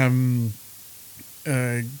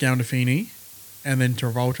Gandolfini and then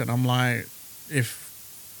Travolta, and I'm like, if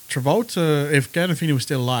Gandolfini was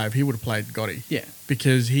still alive, he would have played Gotti. Yeah.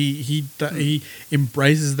 Because he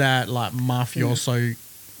embraces that like mafioso.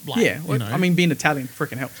 Like, yeah. Well, I mean, being Italian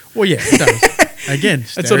freaking helps. Well, yeah, it does. Again,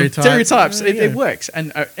 stereotypes. It works,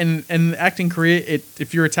 and acting career.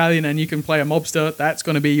 If you're Italian and you can play a mobster, that's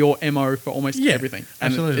going to be your MO for almost everything,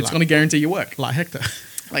 and absolutely. It's going to guarantee your work. Like Hector.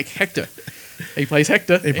 Like Hector, he plays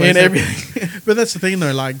Hector in everything. But that's the thing,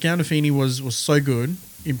 though. Like Gandolfini was so good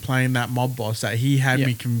in playing that mob boss that he had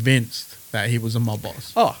me convinced that he was a mob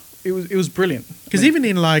boss. Oh, it was brilliant. Because even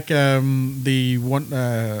in like the one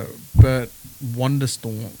Burt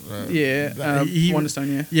Wonderstone,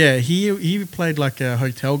 Wonderstone, he played like a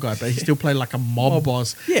hotel guy, but he still played like a mob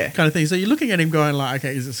boss, kind of thing. So you're looking at him going like,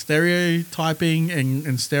 okay, is it stereotyping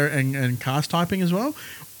and cast typing as well,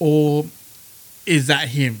 or is that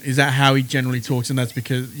him? Is that how he generally talks? And that's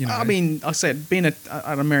because I mean, I said being an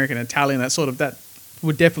American Italian, that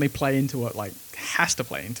would definitely play into it. Like has to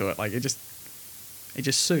play into it. Like it just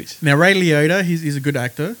suits. Now Ray Liotta, he's a good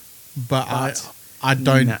actor, but I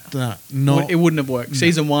don't. It wouldn't have worked.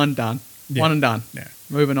 Season 1 done. Yeah. 1 and done. Yeah.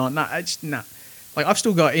 Moving on. Nah. Like I've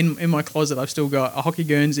still got in my closet. I've still got a hockey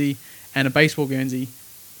Guernsey and a baseball Guernsey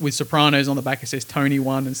with Sopranos on the back. It says Tony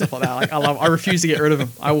 1 and stuff like that. Like I refuse to get rid of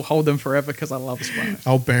them. I will hold them forever because I love the Sopranos.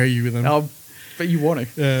 I'll bury you with them. But you want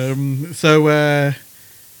to. So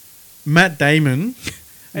Matt Damon.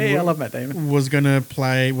 Hey, I love Matt Damon.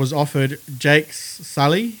 Was offered Jake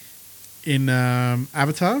Sully in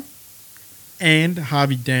Avatar and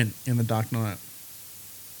Harvey Dent in The Dark Knight.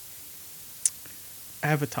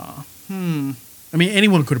 Avatar. I mean,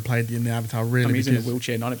 anyone could have played in the Avatar, really. I mean, he's in a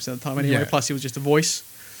wheelchair 90% of the time anyway. Yeah. Plus, he was just a voice.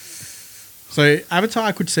 So Avatar,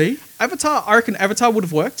 I could see. Avatar, I reckon Avatar would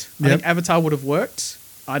have worked. I think Avatar would have worked.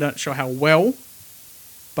 I don't sure how well,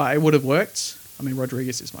 but it would have worked. I mean,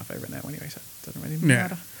 Rodriguez is my favorite now anyway, so it doesn't really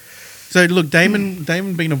matter. So look, Damon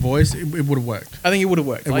being a voice, it would have worked. I think it would have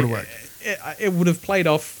worked. It would have worked. It would have played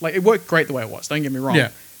off. Like it worked great the way it was. Don't get me wrong. Yeah.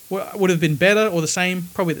 Would have been better or the same?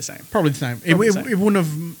 Probably the same. Probably the same. It wouldn't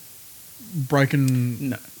have broken.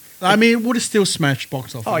 No. I mean, it would have still smashed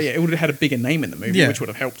box office. Oh yeah, it would have had a bigger name in the movie, which would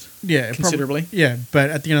have helped. Yeah, considerably. But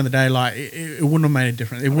at the end of the day, like it wouldn't have made a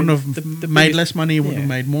difference. It wouldn't have made less money. It wouldn't have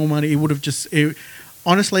made more money. It would have just. I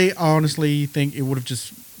honestly think it would have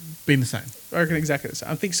just been the same. I reckon exactly the same.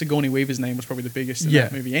 I think Sigourney Weaver's name was probably the biggest in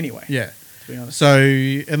that movie anyway. Yeah. To be honest. So,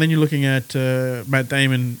 and then you're looking at Matt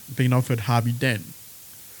Damon being offered Harvey Dent.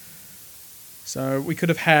 So we could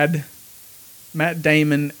have had Matt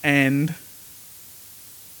Damon and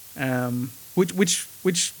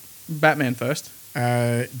which Batman first?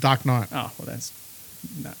 Dark Knight. Oh well, that's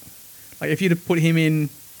no. Like if you'd have put him in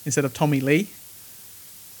instead of Tommy Lee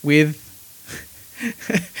with.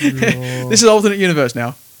 This is alternate universe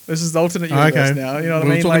now. This is the alternate universe now. You know what I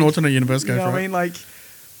mean? We're talking alternate universe. You know what I mean? Like,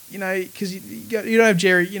 because you don't have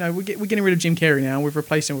Jerry. We're getting rid of Jim Carrey now. We've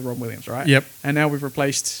replaced him with Robin Williams, right? Yep. And now we've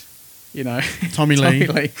replaced, Tommy Lee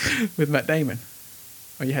with Matt Damon.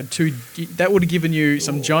 Oh, you had two. That would have given you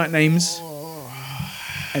some giant names,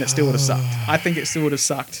 and it still would have sucked. I think it still would have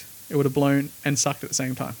sucked. It would have blown and sucked at the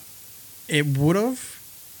same time. It would have.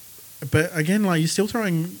 But again, like you're still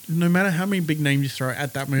throwing, no matter how many big names you throw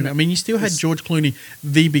at that movie. I mean, you still had George Clooney,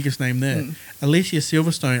 the biggest name there. Alicia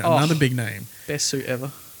Silverstone, another big name. Best suit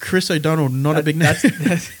ever. Chris O'Donnell, not a big name.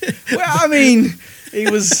 Well, I mean,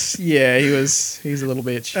 he's a little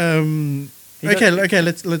bitch. Okay,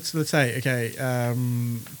 let's say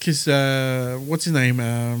because what's his name?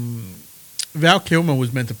 Val Kilmer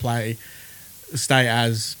was meant to stay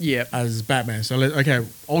as Batman. So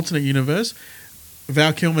alternate universe.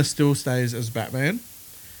 Val Kilmer still stays as Batman.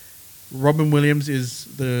 Robin Williams is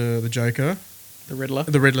the Joker, the Riddler.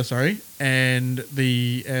 The Riddler, sorry, and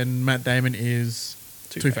Matt Damon is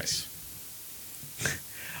Two-Face.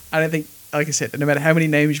 I don't think, like I said, no matter how many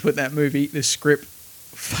names you put in that movie, the script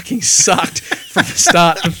fucking sucked from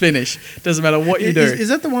start to finish. Doesn't matter what you do. Is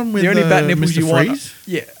that the one with the only bat nipples Mr. you Freeze? want?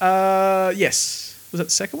 Yeah. Yes. Was that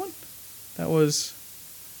the second one? That was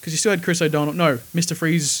because you still had Chris O'Donnell. No, Mr.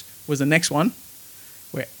 Freeze was the next one.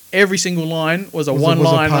 Every single line was a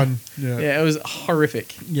one-liner. Yeah, it was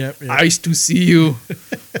horrific. Yep. I used to see you.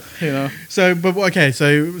 So, but okay,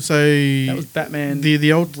 so that was Batman.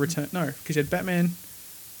 The old return. No, because you had Batman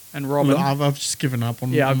and Robin. Well, I've just given up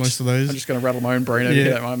on most of those. I'm just going to rattle my own brain over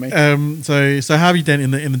here. Don't mind me. So Harvey Dent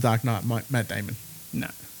in the Dark Knight, Matt Damon. No,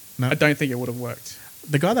 I don't think it would have worked.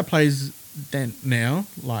 The guy that plays Dent now,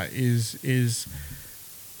 is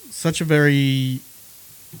such a very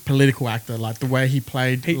political actor, like the way he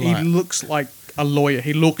played. He looks like a lawyer.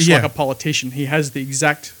 He looks like a politician. He has the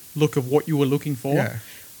exact look of what you were looking for. Yeah.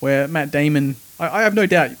 Where Matt Damon, I have no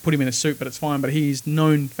doubt you put him in a suit, but it's fine. But he's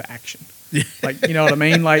known for action. Like, you know what I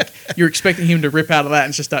mean? Like, you're expecting him to rip out of that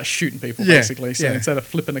and just start shooting people, basically. So instead of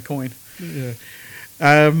flipping a coin. Yeah.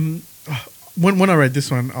 When I read this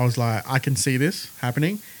one, I was like, I can see this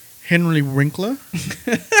happening. Henry Winkler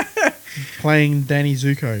playing Danny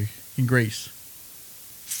Zuko in Greece.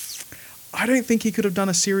 I don't think he could have done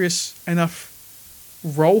a serious enough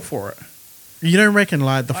role for it. You don't reckon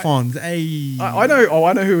like the Fonz? I know. Oh,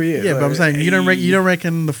 I know who he is. Yeah, but I'm saying you don't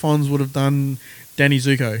reckon the Fonz would have done Danny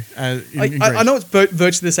Zuko in Greece? I know it's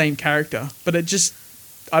virtually the same character, but I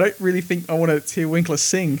don't really think I want to hear Winkler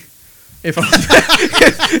sing. If I'm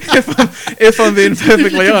if I'm being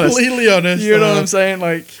perfectly honest, completely honest, you know what I'm saying?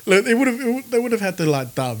 Like, look, they would have had to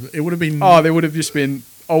like dub. It would have been there would have just been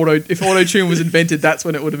if auto tune was invented, that's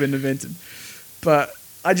when it would have been invented. But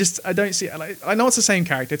I don't see. I know it's the same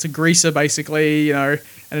character. It's a greaser basically, you know,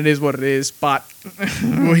 and it is what it is. But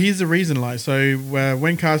well, here's the reason. Like, so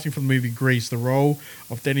when casting for the movie Grease, the role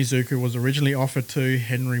of Danny Zuko was originally offered to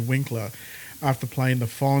Henry Winkler. After playing the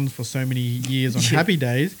Fonz for so many years on Happy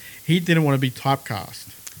Days, he didn't want to be typecast,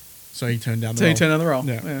 so he turned down the role. He turned down the role.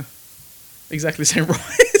 Yeah. Exactly the same role.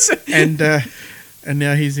 and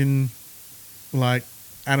now he's in like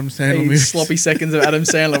Adam Sandler movies. Sloppy seconds of Adam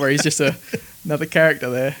Sandler, where he's just another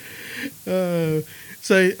character there.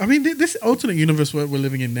 So I mean, this alternate universe we're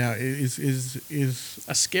living in now is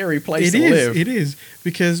a scary place to live. It is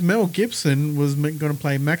because Mel Gibson was going to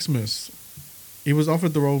play Maximus. He was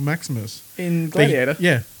offered the role of Maximus in Gladiator.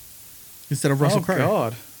 Instead of Russell Crowe. Oh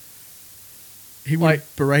God! He would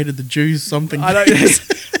have berated the Jews something.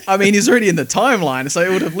 I mean, he's already in the timeline, so it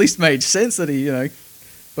would have at least made sense that he, you know.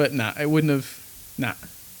 But it wouldn't have.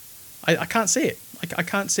 I can't see it. I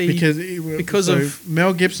can't see because of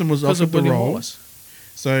Mel Gibson was offered the role. Wallace.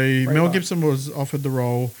 So Mel Gibson was offered the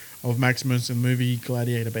role of Maximus in the movie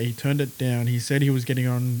Gladiator, but he turned it down. He said he was getting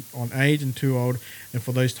on age and too old and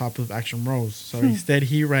for those types of action roles. So instead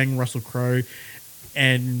he rang Russell Crowe,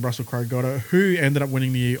 and Russell Crowe got it, who ended up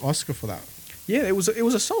winning the Oscar for that. Yeah, it was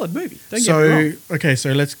a solid movie. Don't get me wrong. Okay,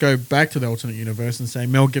 so let's go back to the alternate universe and say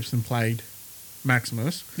Mel Gibson played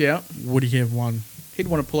Maximus. Yeah. Would he have won? He'd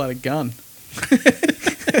want to pull out a gun.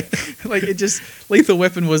 Like, Lethal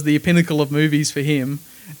Weapon was the pinnacle of movies for him.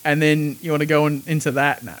 And then you want to go into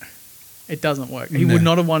that? No, it doesn't work. He would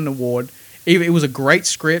not have won an award. It was a great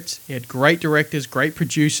script. He had great directors, great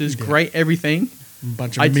producers, great everything. A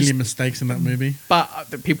bunch of million mistakes in that movie. But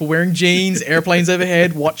the people wearing jeans, airplanes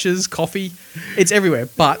overhead, watches, coffee. It's everywhere.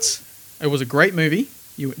 But it was a great movie.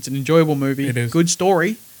 It's an enjoyable movie. It is. Good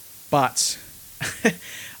story. But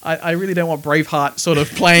I really don't want Braveheart sort of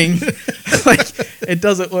playing. Like, it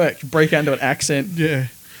doesn't work. Break out into an accent. Yeah.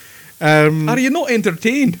 Are you not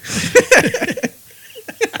entertained?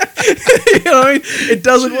 You know what I mean? It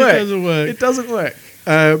doesn't work. It doesn't work.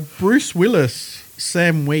 Bruce Willis,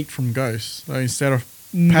 Sam Wheat from Ghost. So instead of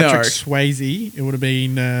Patrick Swayze, it would have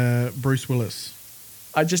been Bruce Willis.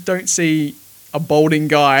 I just don't see a balding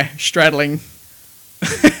guy straddling.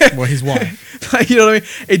 Well, his wife. Like, you know what I mean?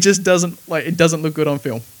 It just doesn't look good on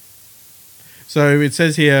film. So it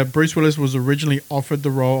says here, Bruce Willis was originally offered the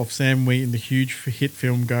role of Sam Wheat in the huge hit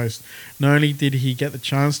film Ghost. Not only did he get the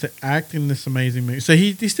chance to act in this amazing movie, so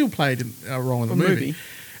he still played a role in the movie.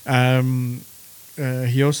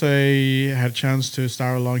 He also had a chance to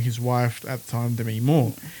star along his wife at the time, Demi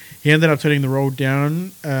Moore. He ended up turning the role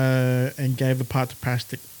down and gave the part to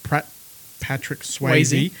Patrick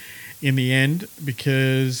Swayze in the end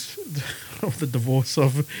because of the divorce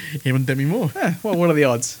of him and Demi Moore. Well, what are the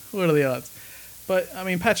odds? But I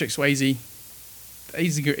mean, Patrick Swayze,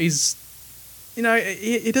 he's you know,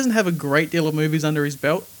 he doesn't have a great deal of movies under his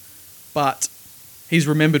belt, but he's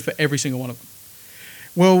remembered for every single one of them.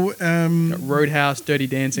 Well, Roadhouse, Dirty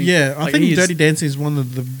Dancing. Yeah, I think Dirty Dancing is one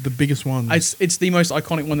of the biggest ones. It's the most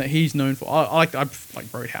iconic one that he's known for. I like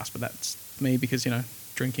Roadhouse, but that's me because, you know,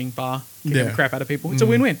 drinking, bar, kicking the crap out of people. It's a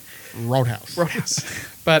win-win. Roadhouse.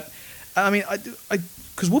 But I mean,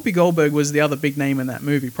 because Whoopi Goldberg was the other big name in that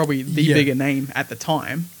movie, probably the bigger name at the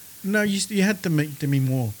time. No, you had to meet Demi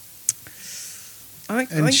Moore. I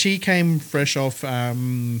think she came fresh off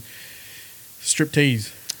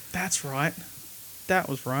Striptease. That's right. That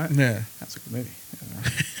was right. Yeah. That's a good movie.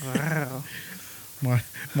 Wow.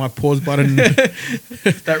 My pause button.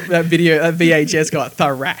 that video, that VHS got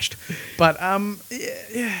thrashed. But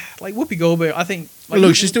yeah, like Whoopi Goldberg, I think. Like,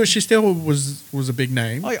 look, she still was a big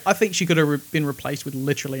name. I think she could have been replaced with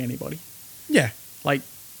literally anybody. Yeah. Like,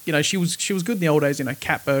 you know, she was good in the old days. You know,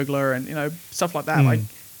 Cat Burglar and, you know, stuff like that. Like,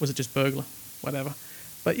 was it just Burglar? Whatever.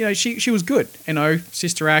 But she was good.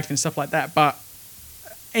 Sister Act and stuff like that. But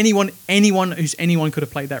anyone could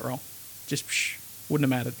have played that role. Just wouldn't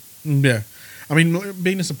have mattered. Yeah. I mean,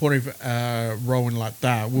 being a supportive role in like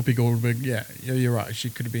that, Whoopi Goldberg, yeah, you're right. She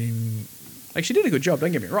could have been... Like, she did a good job,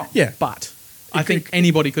 don't get me wrong. Yeah. But I think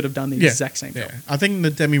anybody could have done the exact same job. I think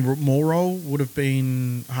the Demi Moore role would have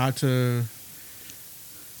been hard to...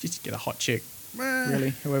 Just get a hot chick,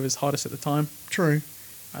 really. Whoever's hottest at the time. True.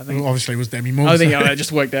 I think. Well, obviously, it was Demi Moore. I think that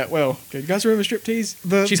just worked out well. You guys remember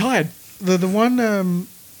Striptease? She's hired. The one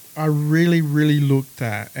I really, really looked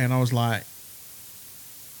at, and I was like,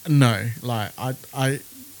 no. Like, I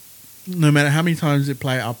no matter how many times I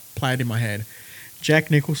play it in my head. Jack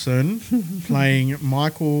Nicholson playing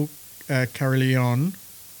Michael Carleone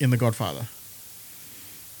in The Godfather.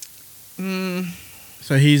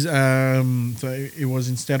 So he's so it was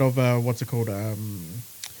instead of what's it called?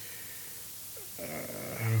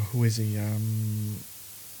 Who is he?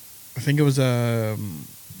 I think it was De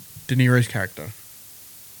Niro's character.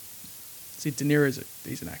 See, De Niro's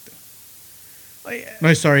he's an actor.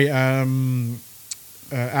 No, sorry, Al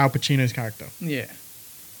Pacino's character. Yeah.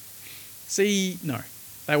 See, no,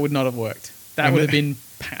 that would not have worked. That would have been,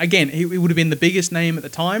 again, he would have been the biggest name at the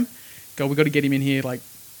time. God, we've got to get him in here. Like,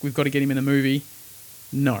 we've got to get him in a movie.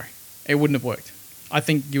 No, it wouldn't have worked. I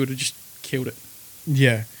think you would have just killed it.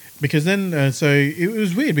 Yeah, because then, so it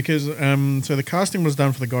was weird because, so the casting was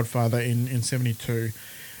done for The Godfather in 72.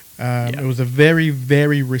 It was a very,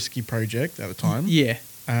 very risky project at the time. Yeah,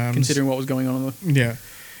 considering what was going on. Yeah.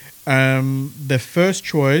 Their first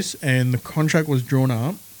choice, and the contract was drawn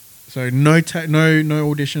up. So no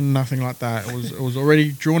audition, nothing like that. It was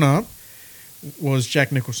already drawn up. Was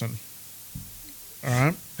Jack Nicholson. All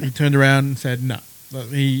right. He turned around and said no.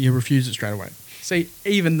 He refused it straight away. See,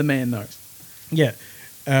 even the man knows. Yeah.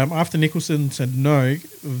 After Nicholson said no,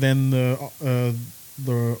 then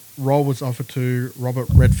the role was offered to Robert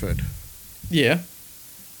Redford. Yeah.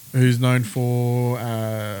 Who's known for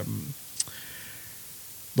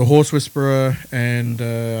The Horse Whisperer, and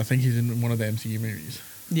I think he's in one of the MCU movies.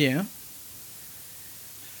 Yeah.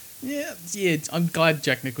 Yeah. I'm glad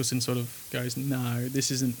Jack Nicholson sort of goes, no,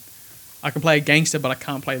 this isn't... I can play a gangster, but I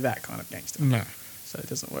can't play that kind of gangster. No. So it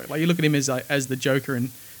doesn't work. Like, you look at him as the Joker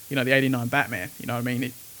in, the 89 Batman. You know what I mean?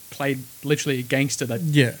 It played literally a gangster that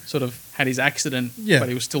sort of had his accident, but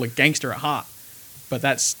he was still a gangster at heart. But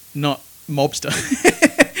that's not mobster.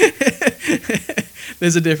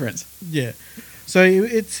 There's a difference. Yeah. So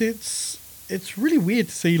it's really weird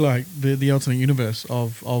to see like the alternate universe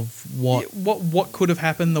of what could have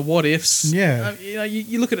happened, the what ifs. Yeah.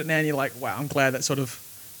 You look at it now and you're like, wow, I'm glad that sort of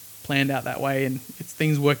planned out that way and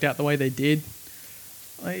things worked out the way they did.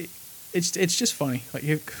 Like, it's just funny. Like,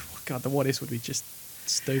 God, the what ifs would be just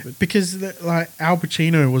stupid. Because Al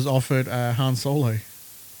Pacino was offered Han Solo.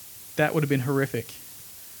 That would have been horrific.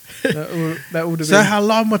 That would have Say been...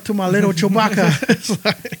 hello to my little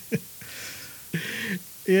Chewbacca.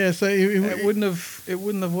 Yeah, so it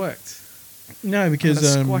wouldn't have worked. No,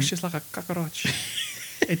 because squash just like a cockroach.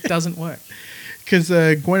 It doesn't work. Because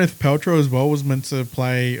Gwyneth Paltrow as well was meant to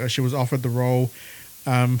play. She was offered the role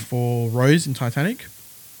for Rose in Titanic.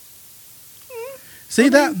 See,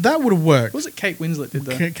 that would have worked. Was it Kate Winslet did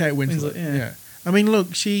that? Kate Winslet, yeah. I mean,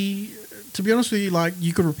 look, to be honest with you, like,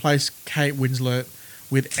 you could replace Kate Winslet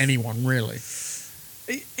with anyone, really.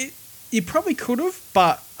 You probably could have,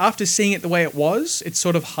 but after seeing it the way it was, it's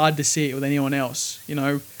sort of hard to see it with anyone else,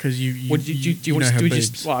 Because do you want to do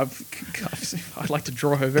just... Well, I'd like to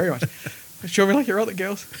draw her very much. Show me like your other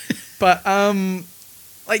girls. But,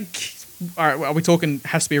 like... All right, are we talking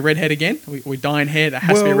has to be a redhead again? We dyeing hair that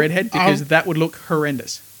has to be a redhead? Because that would look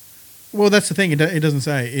horrendous. Well, that's the thing. It doesn't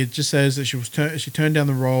say. It just says that she turned down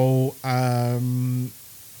the role.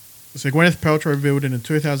 So Gwyneth Paltrow revealed in a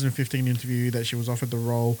 2015 interview that she was offered the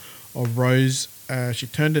role of Rose. She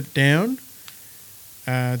turned it down.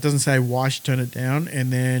 It doesn't say why she turned it down.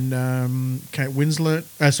 And then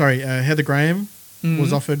Heather Graham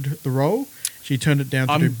was offered the role. She turned it down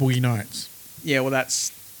to do Boogie Nights. Yeah, well,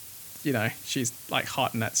 that's... she's like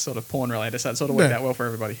hot and that's sort of porn related, so that sort of worked out well for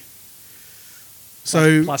everybody.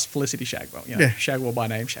 Plus Felicity Shagwell, Shagwell by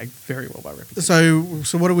name, Shag very well by reputation.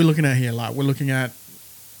 So what are we looking at here? Like, we're looking at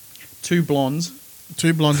two blondes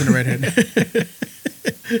and a redhead.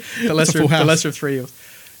 the lesser of three evils.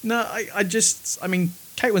 No, I mean,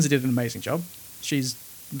 Kate Winslet did an amazing job. She's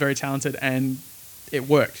very talented and it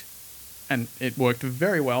worked, and it worked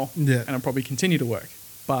very well. Yeah, and it'll probably continue to work,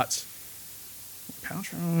 but.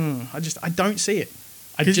 I don't see it.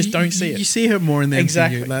 I just don't see it. You see her more in the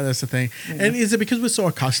Exactly. MCU. That's the thing. Yeah. And is it because we're so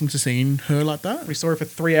accustomed to seeing her like that? We saw her for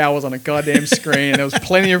 3 hours on a goddamn screen, and there was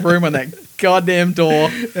plenty of room on that goddamn door.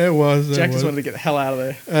 It was. Jack just wanted to get the hell out of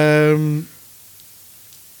there.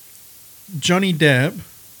 Johnny Depp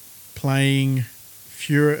playing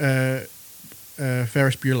Ferris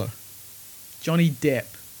Bueller. Johnny Depp.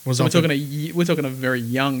 Was So offered- we're talking a very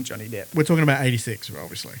young Johnny Depp. We're talking about 86,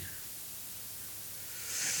 obviously.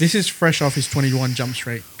 This is fresh off his 21 Jump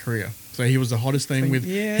Street career. So he was the hottest thing with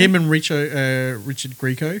yeah. him and Richard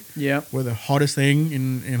Grieco Yeah. were the hottest thing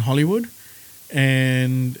in Hollywood.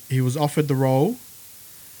 And he was offered the role.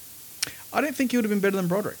 I don't think he would have been better than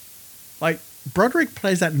Broderick. Like, Broderick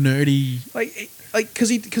plays that nerdy.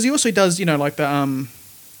 because he also does, you know, like the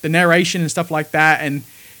narration and stuff like that, and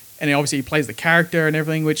obviously he plays the character and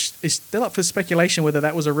everything, which is still up for speculation whether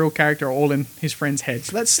that was a real character or all in his friend's head.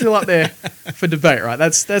 So that's still up there for debate, right?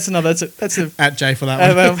 That's a At Jay for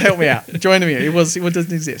that one. help me out. Join me. It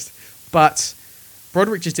doesn't exist, but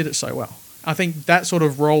Broderick just did it so well. I think that sort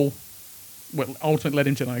of role, what ultimately led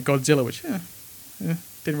him to like Godzilla, which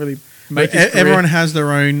didn't really make his career. Everyone has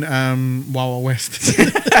their own Wild Wild West.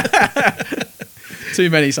 Too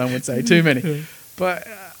many, some would say. Too many. But,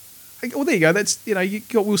 well, there you go. That's, you know, you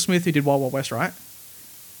got Will Smith who did Wild Wild West, right?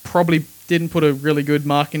 Probably didn't put a really good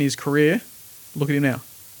mark in his career. Look at him now.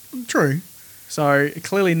 True. So,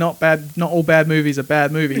 clearly not bad. Not all bad movies are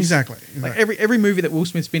bad movies. Exactly. Like, every movie that Will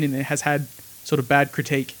Smith's been in has had sort of bad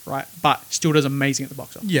critique, right? But still does amazing at the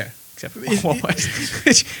box office. Yeah. Except for Wild Wild West,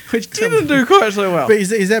 which didn't do quite so well. But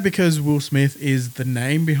is that because Will Smith is the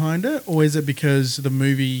name behind it, or is it because the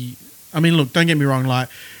movie? I mean, look, don't get me wrong. Like,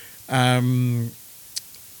 what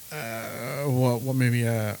movie?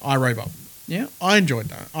 iRobot. Yeah, I enjoyed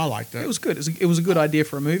that. I liked it. it was good. It was a good idea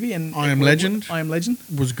for a movie. And I Am Legend. I Am Legend.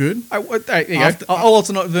 Was good. There you go. I'll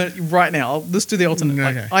alternate right now. Let's do the alternate.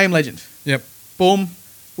 Okay. Like, I Am Legend. Yep. Boom.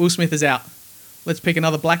 Will Smith is out. Let's pick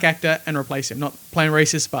another black actor and replace him. Not playing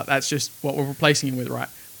racist, but that's just what we're replacing him with, right?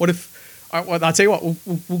 What if... I'll tell you what.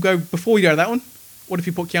 We'll go... Before we go to that one, what if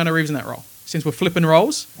you put Keanu Reeves in that role? Since we're flipping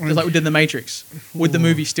roles, just like we did in The Matrix. Would the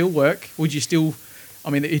movie still work? Would you still... I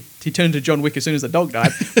mean, he turned into John Wick as soon as the dog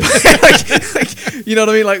died. like, you know what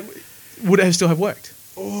I mean? Like, would it still have worked?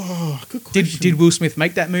 Oh, good question. Did Will Smith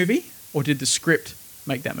make that movie, or did the script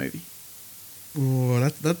make that movie? Oh,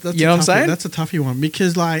 that's You know what I'm saying? That's a toughy one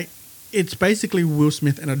because, like, it's basically Will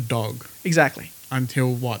Smith and a dog Exactly.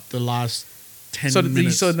 until what, the last 10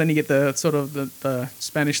 minutes. So then you get the sort of the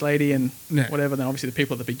Spanish lady and Yeah. whatever. Then obviously the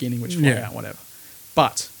people at the beginning which fly Yeah. out, whatever.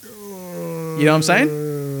 But you know what I'm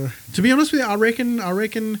saying? To be honest with you, I reckon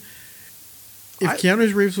if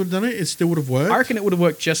Keanu Reeves would have done it, it still would have worked. I reckon it would have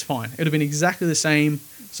worked just fine. It would have been exactly the same.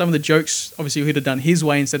 Some of the jokes, obviously, he'd have done his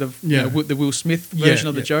way instead of the Will Smith version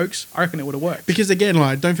of the jokes. I reckon it would have worked. Because again,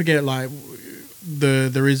 like, don't forget, like,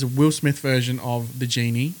 there is a Will Smith version of the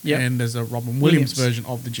genie, and there's a Robin Williams version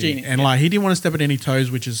of the genie. And like, he didn't want to step on any toes,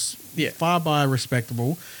 which is far by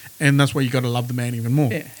respectable, and that's why you got to love the man even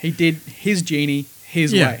more. Yeah, he did his genie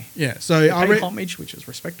his way. Yeah, so I paid homage, which is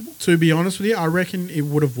respectable. To be honest with you, I reckon it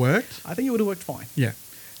would have worked. I think it would have worked fine. Yeah,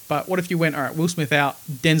 but what if you went, all right, Will Smith out,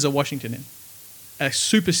 Denzel Washington in, a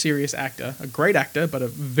super serious actor, a great actor, but a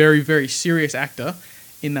very, very serious actor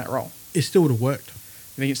in that role? It still would have worked.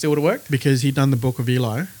 You think it still would have worked? Because he'd done the Book of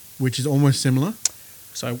Eli, which is almost similar.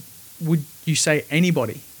 So would you say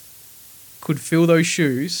anybody could fill those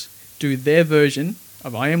shoes, do their version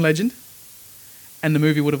of I Am Legend, and the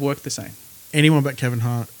movie would have worked the same? Anyone but Kevin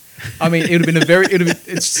Hart. I mean, it would have been a very...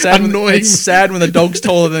 It's sad. Annoying. It's sad when the dog's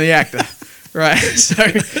taller than the actor. Right? So,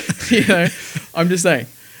 you know, I'm just saying.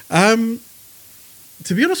 To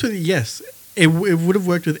be honest with you, yes. It would have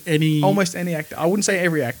worked with any... Almost any actor. I wouldn't say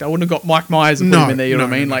every actor. I wouldn't have got Mike Myers and put him in there, you know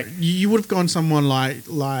what I mean? Like, you would have gone someone like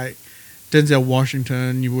Denzel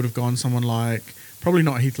Washington. You would have gone someone like... Probably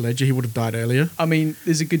not Heath Ledger. He would have died earlier. I mean,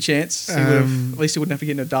 there's a good chance. He would have, at least he wouldn't have to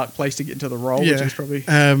get in a dark place to get into the role, which is probably...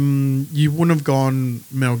 You wouldn't have gone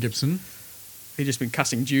Mel Gibson. He'd just been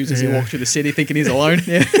cussing Jews as he walked through the city thinking he's alone.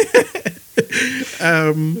 Yeah.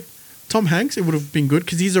 Tom Hanks, it would have been good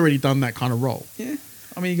because he's already done that kind of role. Yeah.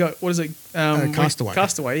 I mean, you got, what is it? Castaway.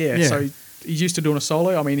 Castaway, yeah. So he's used to doing a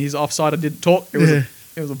solo. I mean, his offside didn't talk. It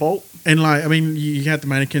was a bolt. And like, I mean, you had the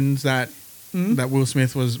mannequins that Will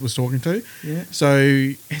Smith was talking to. Yeah. So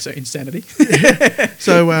insanity.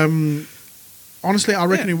 So honestly, I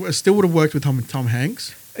reckon it still would have worked with Tom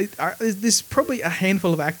Hanks. There's probably a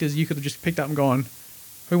handful of actors you could have just picked up and gone,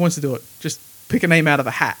 who wants to do it? Just pick a name out of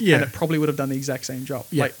a hat. Yeah. And it probably would have done the exact same job.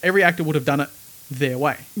 Yeah. Like, every actor would have done it their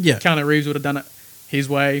way. Yeah. Keanu Reeves would have done it his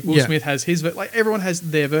way. Will Smith has his... Like, everyone has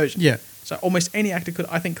their version. Yeah. So almost any actor could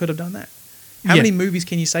have done that. How many movies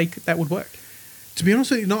can you say that would work? To be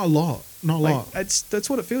honest with you, not a lot. Not a lot. That's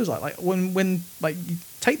what it feels like. Like when like you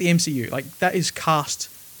take the MCU, like that is cast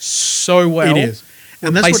so well. It is.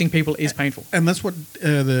 And replacing people is painful. And that's what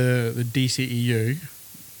the DCEU.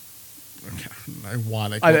 I don't know why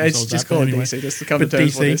they call themselves just that. call it anyway. DC. Just to come to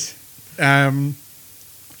terms with this.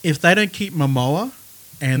 If they don't keep Momoa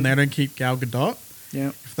and they don't keep Gal Gadot,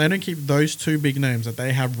 if they don't keep those two big names that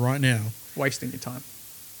they have right now, wasting your time.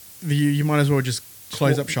 You might as well just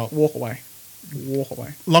close up shop. Walk away.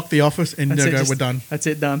 Lock the office and go, we're done. That's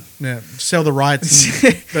it, done. Yeah. Sell the rights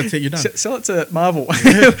and that's it, you're done. Sell it to Marvel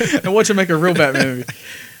and watch them make a real Batman movie.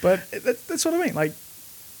 But that's what I mean. Like,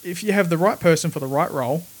 if you have the right person for the right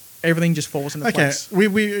role, everything just falls into place.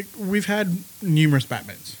 We've had numerous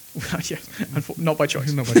Batmans. Yeah, not by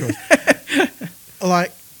choice. Not by choice.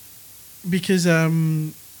 Like, because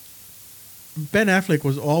Ben Affleck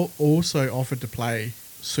was also offered to play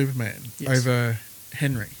Superman over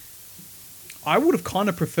Henry. I would have kind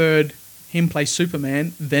of preferred him play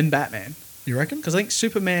Superman than Batman. You reckon? Because I think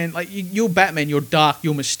Superman, like you're Batman, you're dark,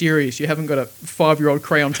 you're mysterious, you haven't got a 5-year-old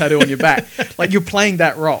crayon tattoo on your back. Like you're playing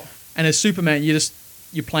that role. And as Superman,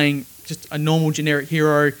 you're playing just a normal generic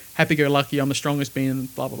hero, happy-go-lucky, I'm the strongest being,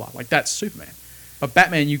 blah, blah, blah. Like that's Superman. But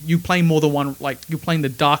Batman, you play more than one, like you're playing the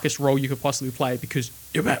darkest role you could possibly play because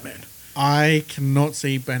you're Batman. I cannot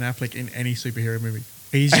see Ben Affleck in any superhero movie.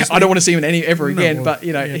 I don't want to see him in ever again, but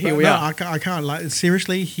here we are. I can't. Like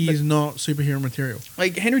seriously, he's not superhero material.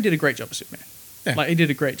 Like Henry did a great job as Superman. Yeah. Like he did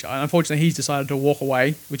a great job. And unfortunately, he's decided to walk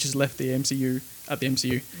away, which has left the MCU the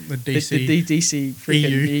DC, the DC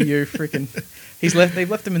freaking EU freaking. They've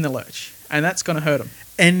left him in the lurch, and that's going to hurt him.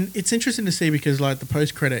 And it's interesting to see because like the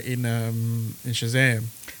post credit in Shazam,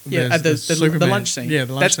 at the lunch scene, the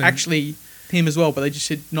lunch that's scene. Actually him as well, but they just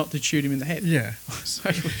said not to shoot him in the head. Yeah,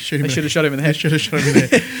 they should have shot him in the head. Should have shot him in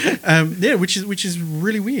the head. which is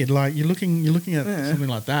really weird. Like you're looking at something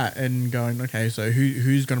like that and going, okay, so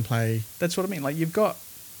who's going to play? That's what I mean. Like you've got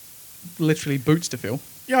literally boots to fill.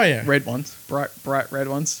 Oh yeah, red ones, bright red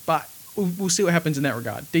ones. But we'll see what happens in that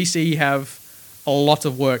regard. DC have a lot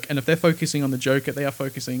of work, and if they're focusing on the Joker, they are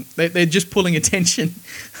focusing. They're just pulling attention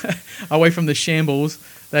away from the shambles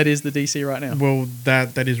that is the DC right now. Well,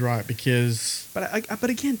 that is right because. But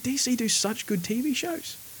again, DC do such good TV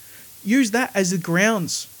shows. Use that as the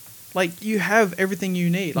grounds. Like you have everything you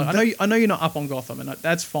need. Like I know you're not up on Gotham, and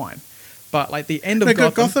that's fine. But like the end of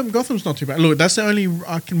Gotham's not too bad. Look, that's the only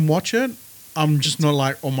I can watch it. I'm just not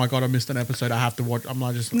like, oh my god, I missed an episode. I have to watch. I'm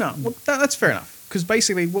not just no. Well, that's fair enough. Because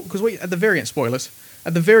basically, at the very end, spoilers.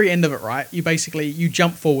 At the very end of it, right? You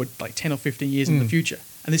jump forward like 10 or 15 years in the future,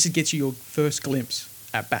 and this gets you your first glimpse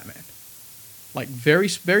at Batman. Like very,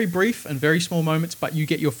 very brief and very small moments, but you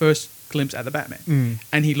get your first glimpse at the Batman,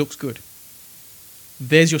 and he looks good.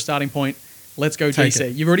 There's your starting point. Let's go Take DC.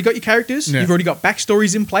 it. You've already got your characters. Yeah. You've already got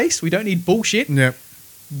backstories in place. We don't need bullshit. Yep.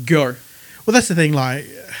 Go. Well, that's the thing. Like,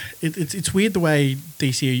 it's weird the way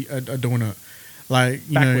DC are doing it. Like,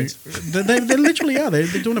 you backwards. know, they literally are. They're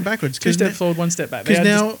doing it backwards. 2 steps forward, 1 step back. Because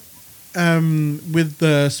now, with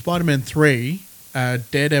the Spider-Man 3,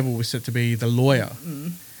 Daredevil was set to be the lawyer.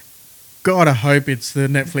 God, I hope it's the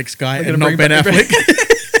Netflix guy and not Ben Affleck.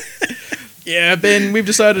 Yeah, Ben, we've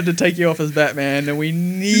decided to take you off as Batman, and we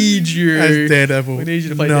need you as Daredevil. We need you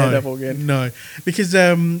to play Daredevil again. No, because the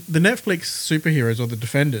Netflix superheroes or the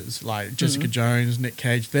Defenders, like Jessica Jones, Nick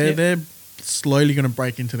Cage, they're slowly going to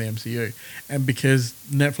break into the MCU, and because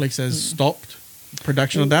Netflix has stopped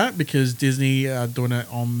production of that because Disney are doing it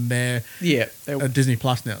on their Disney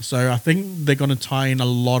Plus now. So I think they're going to tie in a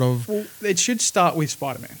lot of. Well, it should start with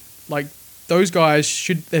Spider-Man. Like those guys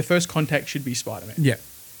their first contact should be Spider-Man. Yeah.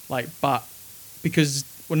 Like, but because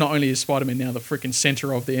not only is Spider-Man now the freaking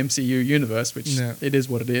center of the MCU universe, which it is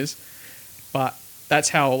what it is, but that's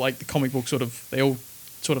how like the comic book they all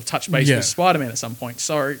sort of touch base with Spider-Man at some point.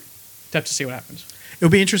 So have to see what happens. It'll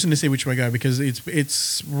be interesting to see which way go because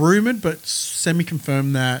it's rumored but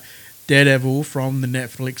semi-confirmed that Daredevil from the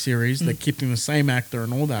Netflix series, they're keeping the same actor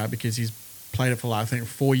and all that because he's played it for like, I think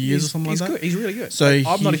 4 years or something like that. He's good. He's really good. So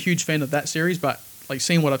I'm not a huge fan of that series, but like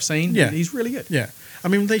seeing what I've seen, he's really good. Yeah. I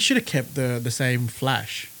mean, they should have kept the same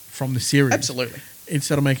Flash from the series. Absolutely.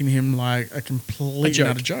 Instead of making him like a complete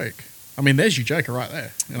utter joke. I mean, there's your Joker right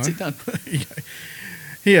there. That's it done.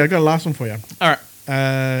 Here, I got a last one for you. All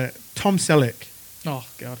right. Tom Selleck. Oh,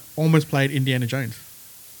 God. Almost played Indiana Jones.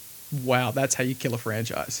 Wow, that's how you kill a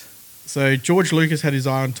franchise. So George Lucas had his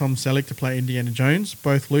eye on Tom Selleck to play Indiana Jones.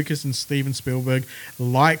 Both Lucas and Steven Spielberg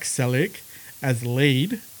like Selleck as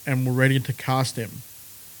lead and were ready to cast him.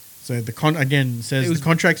 So So again says the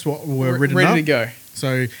contracts were written ready up. to go.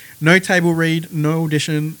 So no table read, no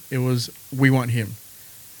audition. It was we want him.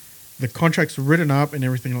 The contracts were written up and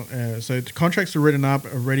everything. So the contracts were written up,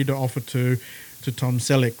 are ready to offer to Tom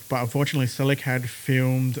Selleck. But unfortunately, Selleck had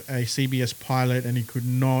filmed a CBS pilot and he could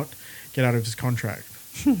not get out of his contract.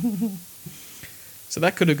 So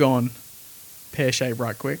that could have gone pear-shaped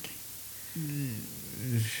right quick.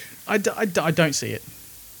 I don't see it.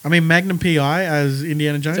 I mean, Magnum P.I. as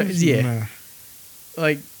Indiana Jones? Yeah. Nah.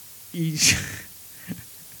 Like,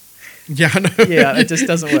 yeah, I know. Yeah, it just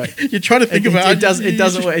doesn't work. You're trying to think about it. It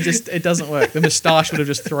doesn't work. It doesn't work. The moustache would have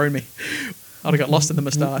just thrown me. I'd have got lost in the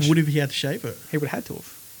moustache. What if he had to shave it? He would have had to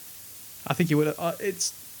have. I think he would have.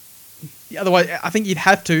 Otherwise, I think you'd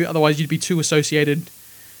have to. Otherwise, you'd be too associated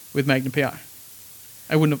with Magnum P.I.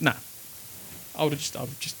 I wouldn't have. Nah. I would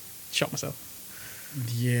have just shot myself.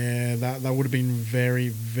 Yeah, that would have been very,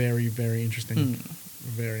 very, very interesting.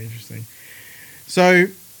 Very interesting. So,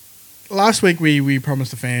 last week we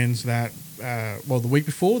promised the fans that, the week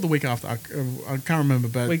before, the week after, I can't remember,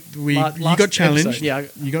 but you got challenged. Episode, yeah,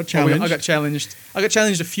 you got challenged. I got challenged. I got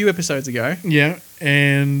challenged a few episodes ago. Yeah,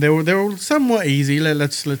 and they were somewhat easy.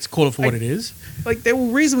 Let's call it for what it is. Like they were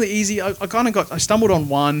reasonably easy. I stumbled on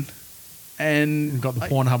one. And got the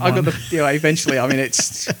Pornhub I got one. Eventually, I mean,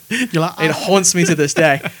 it's You're like, it haunts me to this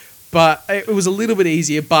day. But it was a little bit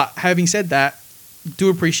easier. But having said that, do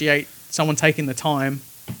appreciate someone taking the time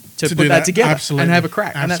to put that together and have a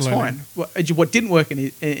crack, Absolutely. and that's fine. What didn't work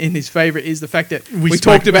in his favour is the fact that we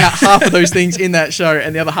talked about half of those things in that show,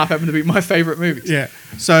 and the other half happened to be my favourite movies. Yeah.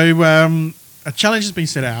 So a challenge has been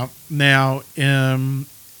set out now.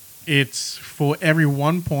 It's for every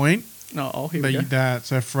 1 point. Oh, here we go.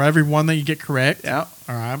 So for every one that you get correct, yeah,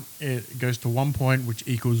 all right, it goes to 1 point, which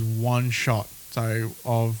equals one shot. So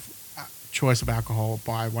of choice of alcohol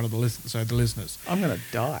by one of the listeners. So the listeners. I'm gonna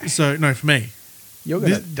die. So no, for me, you're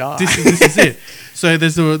gonna die. This is it. So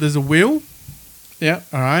there's a wheel. Yeah.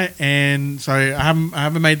 All right, and so I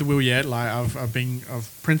haven't made the wheel yet. Like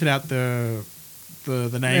I've printed out the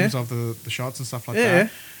names of the shots and stuff like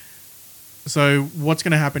that. So what's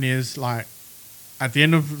going to happen is like. At the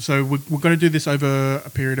end of... So we're going to do this over a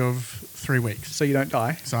period of 3 weeks. So you don't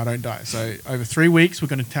die. So I don't die. So over 3 weeks, we're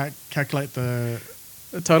going to calculate the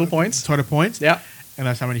total points. Total points. Yeah. And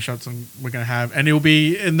that's how many shots we're going to have. And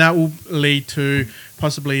that will lead to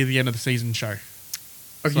possibly the end of the season show.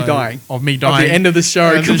 Of you dying. Of me dying. Of the end of the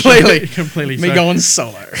show completely. Completely. Me going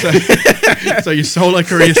solo. So your solo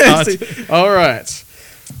career starts. All right.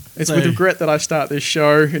 It's with regret that I start this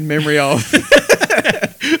show in memory of...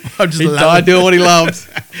 He died doing what he loved.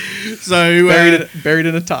 So buried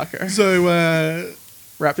in a taco. So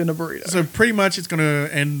wrapped in a burrito. So pretty much, it's going to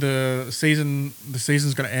end the season. The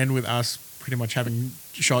season's going to end with us pretty much having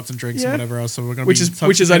shots and drinks and whatever else. So we're going to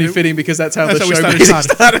which is only fitting because that's how the show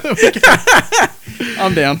started.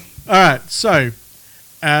 I'm down. All right. So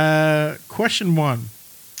question 1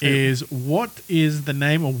 is what is the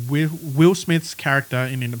name of Will Smith's character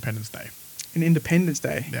in Independence Day? In Independence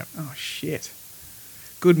Day. Yeah. Oh shit.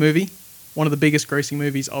 Good movie. One of the biggest grossing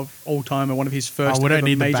movies of all time and one of his first ever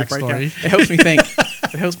major breakout. It helps me think.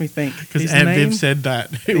 It helps me think. Because Aunt Viv said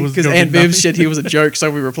that. Because Aunt Viv said he was a joke,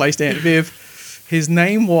 so we replaced Aunt Viv. His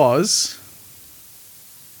name was...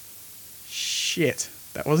 Shit.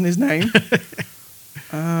 That wasn't his name.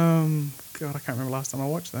 God, I can't remember last time I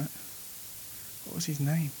watched that. What was his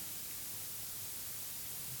name?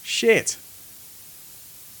 Shit.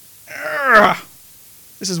 Urgh.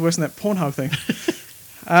 This is worse than that Pornhub thing.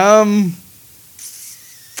 What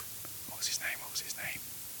was his name?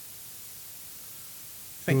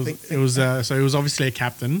 It was obviously a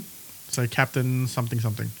captain. So Captain something.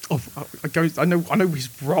 Oh, I know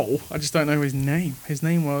his role. I just don't know his name. His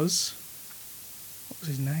name was... What was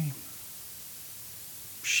his name?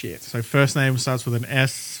 Shit. So first name starts with an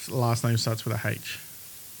S, last name starts with a H.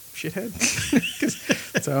 Shithead?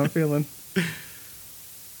 That's how I'm feeling.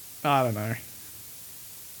 I don't know.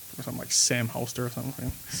 Something like Sam Holster or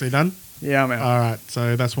something. So you done? Yeah, I'm out. All right,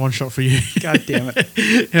 so that's one shot for you. God damn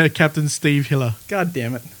it. Yeah, Captain Steve Hiller. God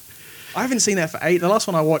damn it. I haven't seen that for 8. The last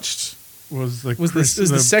one I watched was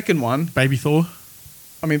the second one. Baby Thor.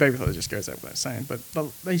 I mean, Baby Thor just goes out without saying, but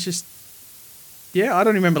he's just... Yeah, I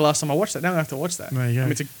don't remember the last time I watched that. Now I have to watch that. There you go. I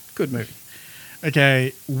mean, it's a good movie.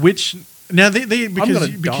 Okay, which... Now,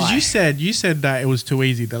 because you said that it was too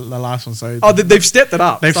easy, the last one. So they've stepped it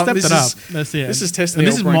up. They've stepped it up. That's it. This is testing. And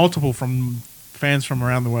this is multiple from fans from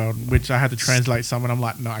around the world, which I had to translate some, and I'm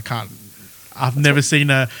like, no, I can't. I've never seen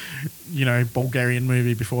a, Bulgarian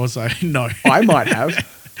movie before, so no. I might have.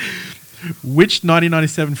 Which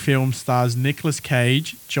 1997 film stars Nicolas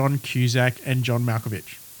Cage, John Cusack, and John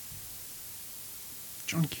Malkovich?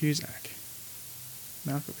 John Cusack.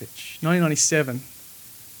 Malkovich. 1997.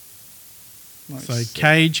 So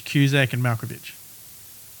Cage, Cusack, and Malkovich.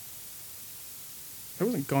 That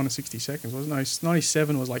wasn't Gone in 60 Seconds, wasn't it? No,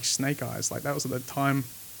 97 was like Snake Eyes. Like, that was at the time.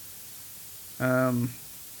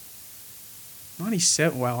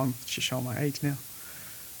 97. Wow, I'm just showing my age now.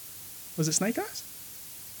 Was it Snake Eyes?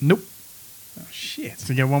 Nope. Oh, shit.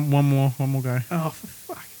 So yeah, one more go. Oh, for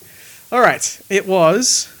fuck. All right. It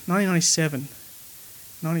was 1997.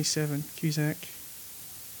 97. Cusack.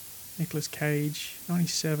 Nicolas Cage.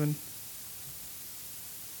 97.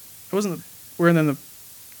 It wasn't. We're in the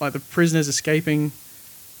prisoners escaping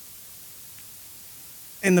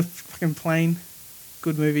in the fucking plane.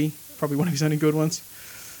 Good movie. Probably one of his only good ones.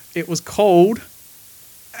 It was called.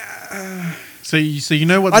 So you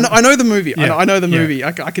know what? I know the movie. Yeah. I know the movie.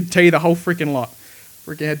 I could tell you the whole freaking lot.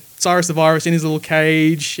 Freaking had Cyrus the Virus in his little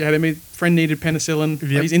cage. You had a friend needed penicillin.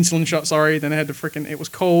 Yep. His insulin shot. Sorry. Then I had the freaking. It was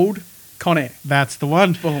called Con Air. That's the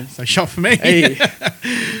one. Boom. So shot for me. Hey.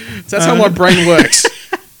 So that's how my brain works.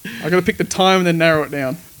 I got to pick the time and then narrow it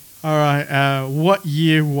down. All right. What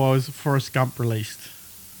year was Forrest Gump released?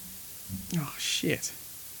 Oh shit.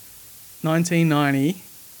 1990.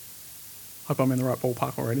 Hope I'm in the right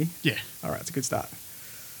ballpark already. Yeah. All right, it's a good start.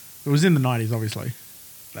 It was in the 90s, obviously.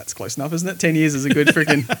 That's close enough, isn't it? 10 years is a good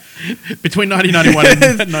freaking... Between 1991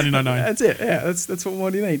 and 1999. That's it, yeah. That's what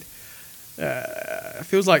more do you need? It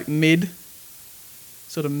feels like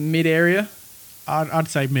sort of mid area. I'd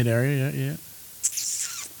say mid area, yeah.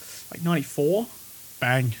 Like 94?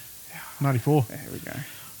 Bang. 94. There we go.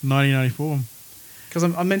 1994. Because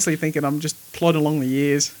I'm mentally thinking I'm just plodding along the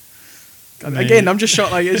years. Again, I'm just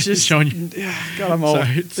shot like it's just showing you. God, I'm old.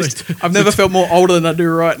 I've So never felt more older than I do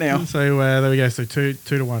right now. So there we go. So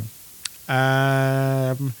 2-1.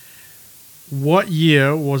 What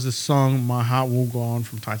year was the song "My Heart Will Go On"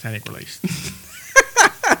 from Titanic released?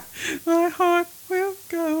 My heart will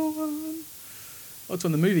go on. Well, it's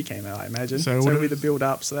when the movie came out, I imagine. So with the build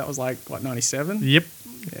up. So that was like what, 97? Yep.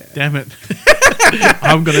 Yeah. Damn it.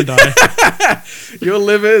 I'm gonna die. Your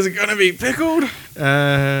liver is gonna be pickled.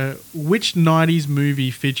 Which 90s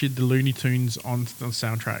movie featured the Looney Tunes on the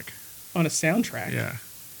soundtrack? On a soundtrack? Yeah.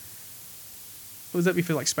 Would that be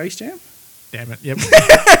for like Space Jam? Damn it. Yep.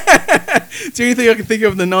 It's the only thing I can think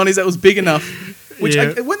of in the 90s that was big enough. Which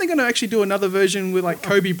Yeah. weren't they going to actually do another version with like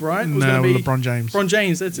Kobe Bryant? It was No, gonna be LeBron James. LeBron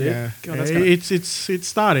James, that's it. Yeah. God, that's gonna... It's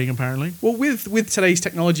starting apparently. Well, with today's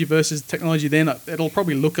technology versus technology then, it'll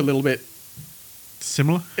probably look a little bit...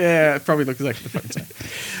 Similar. Yeah, it probably looks exactly the fucking same.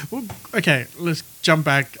 Well, okay, let's jump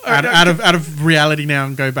back out of reality now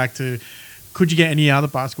and go back to. Could you get any other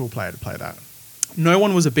basketball player to play that? No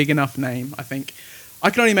one was a big enough name, I think.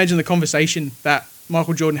 I can only imagine the conversation that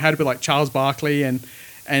Michael Jordan had with like Charles Barkley and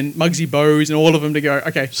Muggsy Bogues and all of them to go,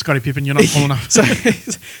 okay. Scottie Pippen, you're not cool enough. So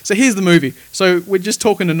here's the movie. So we're just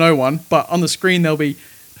talking to no one, but on the screen there'll be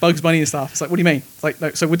Bugs Bunny and stuff. It's like, what do you mean? It's like,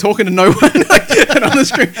 no, so we're talking to no one like, and on the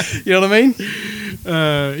screen. You know what I mean?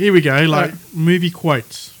 Here we go. Like movie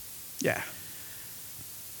quotes. Yeah.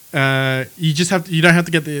 You don't have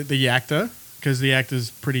to get the actor because the actor's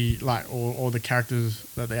pretty like or the characters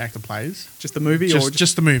that the actor plays. Just the movie,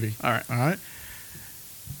 just the movie. All right.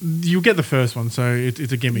 You'll get the first one, so it's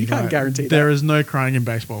a gimmick. You can't guarantee that. There is no crying in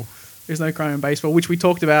baseball. There's no crying in baseball, which we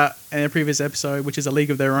talked about in a previous episode, which is A League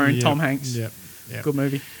of Their Own. Yep. Tom Hanks. Yep. Good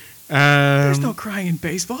movie. There's no crying in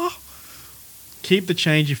baseball. Keep the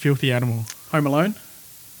change, you filthy animal. Home Alone.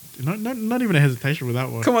 Not even a hesitation with that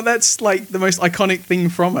one. Come on, that's like the most iconic thing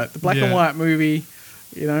from it. The black and white movie.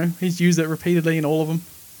 You know, he's used it repeatedly in all of them.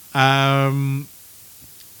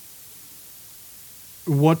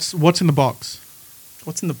 What's in the box?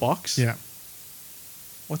 What's in the box? Yeah.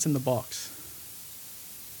 What's in the box?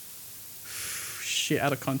 Shit,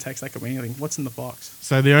 out of context, that could be anything. What's in the box?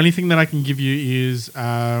 So the only thing that I can give you is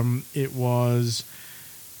it was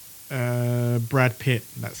Brad Pitt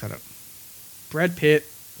that said it. Brad Pitt,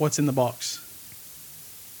 what's in the box?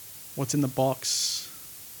 What's in the box?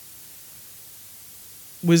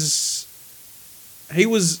 He was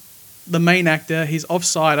the main actor. He's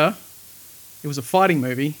Offsider. It was a fighting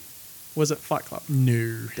movie. Was it Fight Club?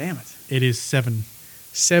 No. Damn it. It is 7.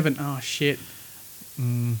 7. Oh, shit.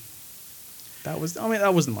 That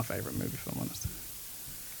wasn't my favourite movie, if I'm honest.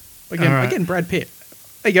 Again, Brad Pitt.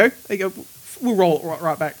 There you go. We'll roll it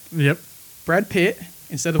right back. Yep. Brad Pitt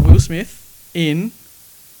instead of Will Smith in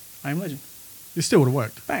I Am Legend. It still would have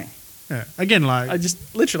worked. Bang. Yeah. Again, like... I'm just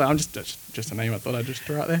a name I thought I'd just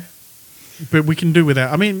throw out there. But we can do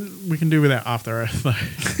without... I mean, we can do without After Earth, though.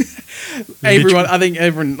 Everyone, I think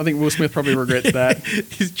Will Smith probably regrets that.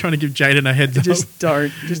 He's trying to give Jaden a heads up.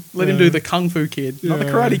 Just let him do the Kung Fu Kid, not the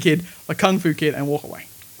Karate Kid, the Kung Fu Kid, and walk away.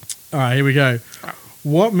 All right, here we go.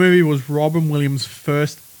 What movie was Robin Williams'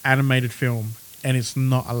 first animated film? And it's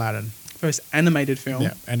not Aladdin. First animated film?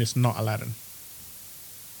 Yeah, and it's not Aladdin.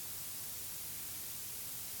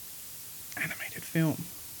 Animated film.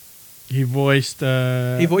 He voiced...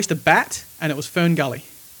 He voiced a bat, and it was Fern Gully.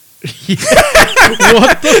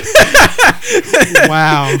 What the...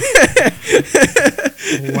 Wow.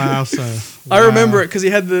 Wow, sir. Wow. I remember it because he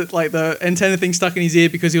had the antenna thing stuck in his ear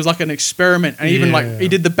because he was like an experiment, and even he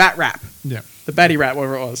did the bat rap. Yeah. The batty rap,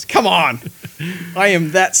 whatever it was. Come on. I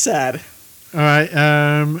am that sad. All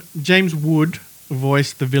right. James Wood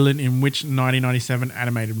voiced the villain in which 1997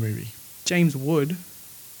 animated movie? James Wood.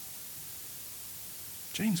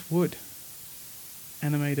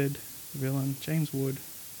 Animated villain. James Wood.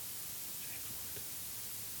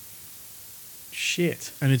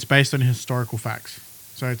 Shit. And it's based on historical facts.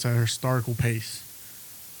 So it's a historical piece,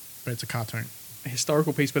 but it's a cartoon. A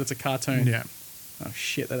historical piece, but it's a cartoon. Yeah. Oh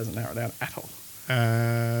shit, that doesn't narrow it down at all.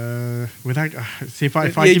 Without see if I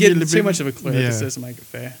give you a little too bit, much of a clue, it just doesn't make it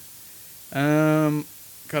fair.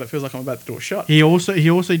 God, it feels like I'm about to do a shot. He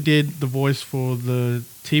also did the voice for the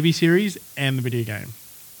TV series and the video game.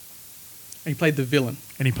 And he played the villain.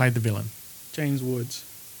 James Woods.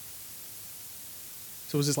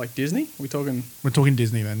 So was this like Disney? We're talking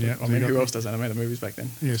Disney then, yeah. I mean, who else does animated movies back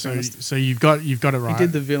then? Yeah, so you've got it right. He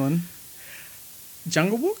did the villain.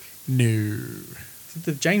 Jungle Book? No.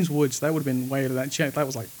 The James Woods, that would have been way to that. That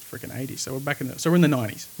was like freaking 80s. So we're in the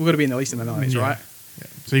 90s. We've got to be at least in the 90s, right? Yeah.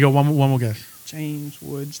 So you got one more guess. James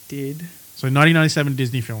Woods did. So 1997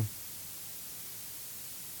 Disney film.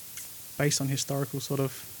 Based on historical sort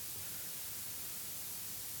of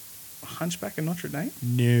Hunchback of Notre Dame?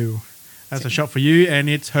 No. That's a shot for you, and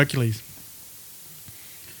it's Hercules.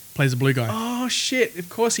 Plays a blue guy. Oh, shit. Of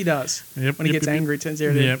course he does. Yep. When he gets angry, it turns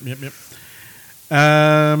there it is. Yep.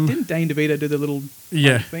 Didn't Dane DeVito do the little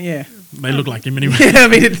thing? Yeah. They look like him anyway. Yeah, I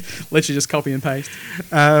mean, literally just copy and paste.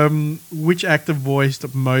 Which actor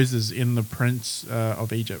voiced Moses in The Prince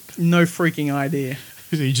of Egypt? No freaking idea.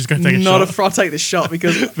 So you just going to take a shot? I'll take the shot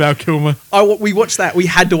because... Val Kilmer. We watched that. We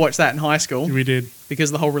had to watch that in high school. We did. Because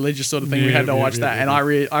of the whole religious sort of thing, we had to watch that. And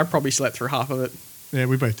I probably slept through half of it. Yeah,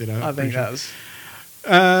 we both did. I think that was...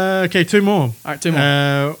 Okay, two more. All right, two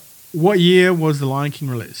more. What year was The Lion King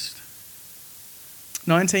released?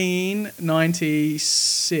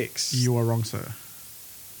 1996. You are wrong, sir.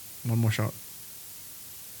 One more shot.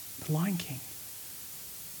 The Lion King.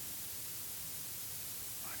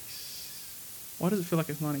 Why does it feel like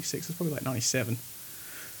it's 96? It's probably like 97.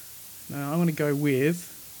 No, I'm going to go with,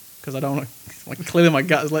 because I don't want to, clearly my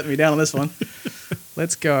gut is letting me down on this one.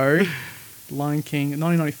 Let's go. Lion King,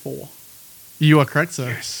 1994. You are correct, sir.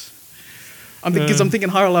 Yes. Because I'm thinking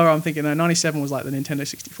higher or lower, I'm thinking 97 was like the Nintendo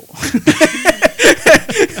 64.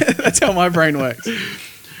 That's how my brain works.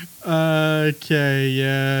 Okay,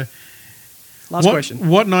 yeah. Last question.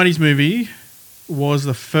 What 90s movie was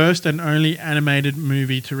the first and only animated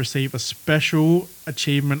movie to receive a Special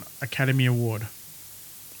Achievement Academy Award?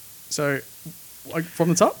 So, from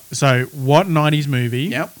the top? So, what 90s movie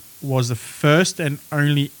Yep. was the first and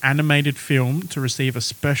only animated film to receive a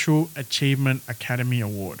Special Achievement Academy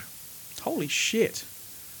Award? Holy shit.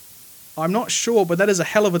 I'm not sure, but that is a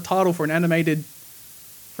hell of a title for an animated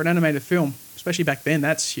film. Especially back then,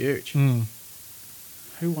 that's huge. Mm.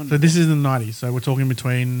 Who won? So this is in the 90s. So we're talking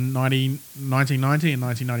between 1990 and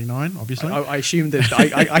 1999, obviously. I assume that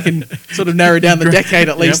I can sort of narrow down the decade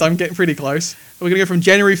at least. Yep. I'm getting pretty close. We're going to go from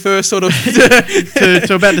January 1st sort of...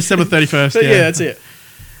 to about December 31st, yeah, that's it.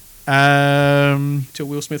 Till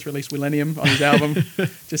Will Smith released Millennium on his album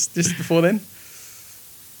just before then.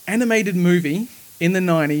 Animated movie in the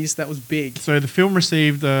 90s that was big. So the film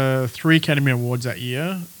received 3 Academy Awards that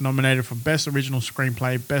year, nominated for Best Original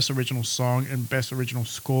Screenplay, Best Original Song, and Best Original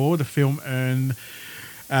Score. The film earned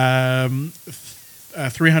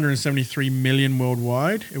 373 million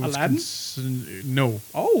worldwide. It was Aladdin? No.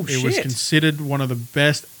 Oh, shit. It was considered one of the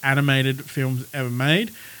best animated films ever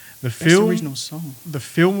made. Best original song. The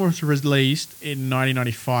film was released in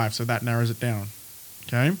 1995, so that narrows it down.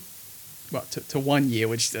 Okay? Well, to 1 year,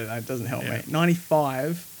 which doesn't help me.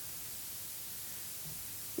 95.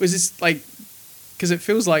 Was this because it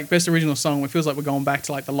feels like Best Original Song, it feels like we're going back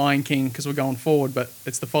to The Lion King because we're going forward, but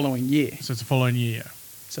it's the following year. So it's the following year.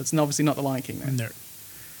 So it's obviously not The Lion King then. No.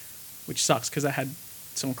 Which sucks because they had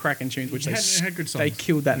some cracking tunes, which it had good songs. They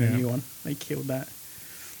killed that in the new one. They killed that.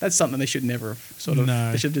 That's something they should never have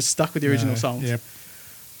they should have just stuck with the original songs. Yep.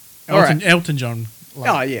 Elton John.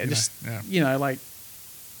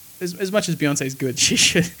 as much as Beyonce's good, she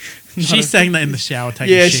should. She's saying that in the shower,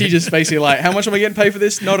 taking yeah, shit. she just basically like, how much am I getting paid for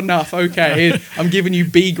this? Not enough. Okay, I'm giving you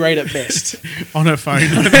B grade at best. On her phone.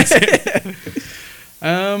 That's it.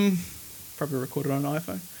 Probably recorded on an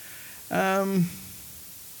iPhone.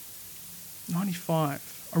 95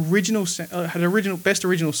 had best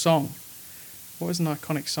original song. What was an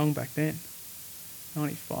iconic song back then?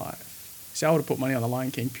 95. See, I would have put money on The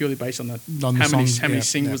Lion King purely based on how many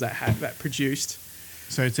singles that produced.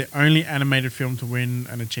 So it's the only animated film to win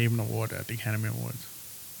an achievement award at the Academy Awards.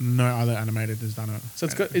 No other animated has done it. So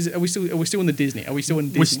it's got. Are we still in the Disney? Are we still in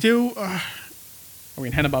Disney? We're still. Are we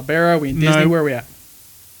in Hanna-Barbera? Are we in Disney? Where are we at?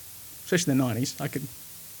 Especially in the 90s.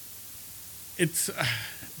 It's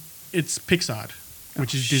Pixar,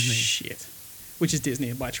 which is Disney. Shit. Which is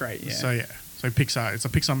Disney by trade. Yeah. So Pixar. It's a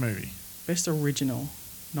Pixar movie. Best original,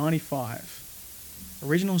 95.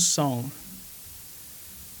 Original song.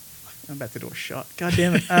 I'm about to do a shot. God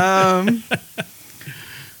damn it.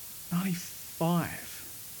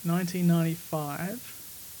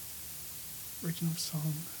 1995. Original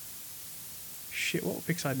song. Shit, what were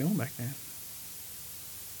Pixar doing back then?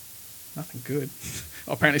 Nothing good.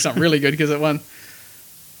 Apparently something really good because it won.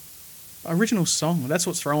 Original song. That's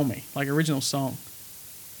what's throwing me. Like, original song.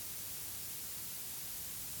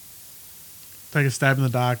 Take a stab in the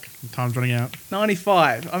dark. Time's running out.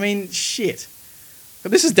 95. I mean, shit.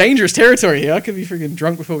 But this is dangerous territory here. I could be freaking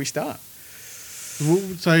drunk before we start.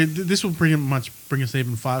 So this will pretty much bring us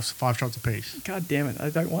even five shots apiece. God damn it. I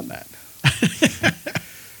don't want that.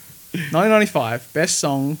 1995. Best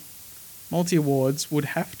song. Multi-awards would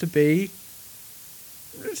have to be...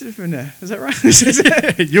 Is that right?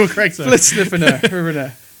 You were correct, sir.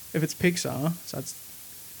 If it's Pixar, so it's...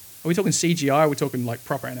 Are we talking CGI? Or are we talking like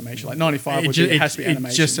proper animation? Like 95 it has to be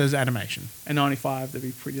animation. It just says animation. And 95, there'd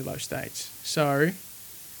be pretty low stakes. So,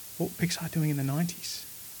 what were Pixar doing in the 90s?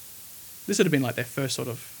 This would have been like their first sort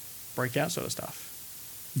of breakout sort of stuff.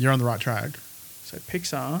 You're on the right track. So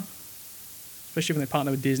Pixar, especially when they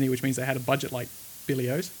partnered with Disney, which means they had a budget like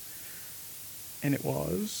Billy O's. And it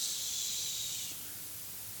was...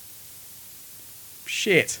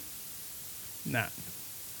 Shit. Nah.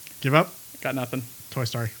 Give up? Got nothing. Toy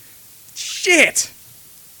Story. Shit.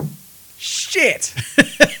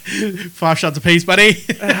 5 shots apiece, buddy.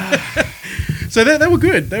 So they were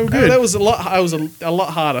good. They were good. That was a lot. I was a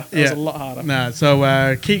lot harder. That was a lot harder. Nah.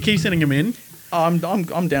 So keep sending them in. I'm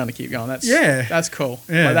down to keep going. That's cool.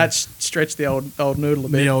 Yeah. Like, that stretched the old noodle a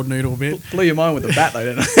bit. The old noodle a bit. Blew your mind with the bat though,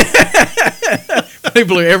 didn't it? He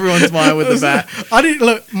blew everyone's mind with the bat. I didn't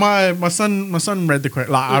look. My son read the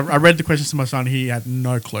question. Like I read the questions to my son. He had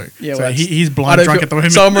no clue. Yeah, so he's blind drunk at the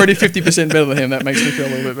moment. So I'm already 50% better than him. That makes me feel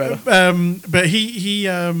a little bit better. But he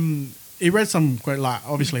read some quite like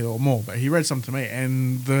obviously or more, but he read some to me,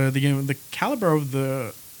 and the caliber of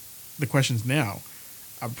the questions now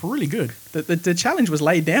are really good. The challenge was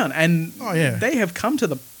laid down, and they have come to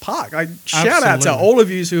the park. Shout out to all of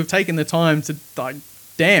you who have taken the time to like.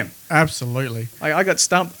 Damn. Absolutely. I got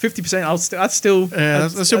stumped 50%. That's still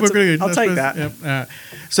pretty good. I'll take that. Yep.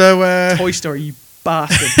 So Toy Story, you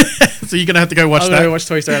bastard. So you're gonna have to go watch that. I'm gonna go watch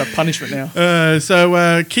Toy Story out of punishment now.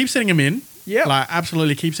 So keep sending them in. Yeah. Like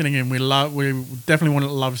absolutely keep sending in. We definitely want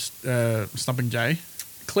to love Stumping Jay.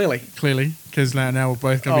 Clearly, because now we're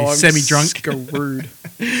both gonna be semi-drunk. Screwed.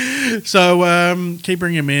 So keep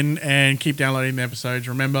bringing them in and keep downloading the episodes.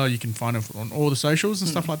 Remember, you can find them on all the socials and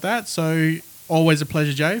stuff like that. So. Always a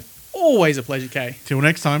pleasure, Jay. Always a pleasure, Kay. Till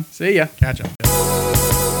next time. See ya. Catch up.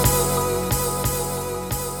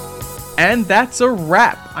 And that's a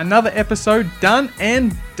wrap. Another episode done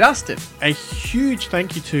and dusted. A huge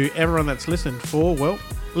thank you to everyone that's listened for,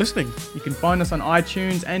 listening. You can find us on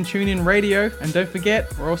iTunes and TuneIn Radio. And don't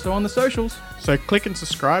forget, we're also on the socials. So click and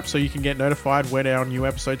subscribe so you can get notified when our new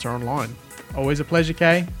episodes are online. Always a pleasure,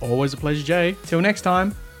 Kay. Always a pleasure, Jay. Till next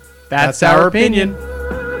time, that's our opinion.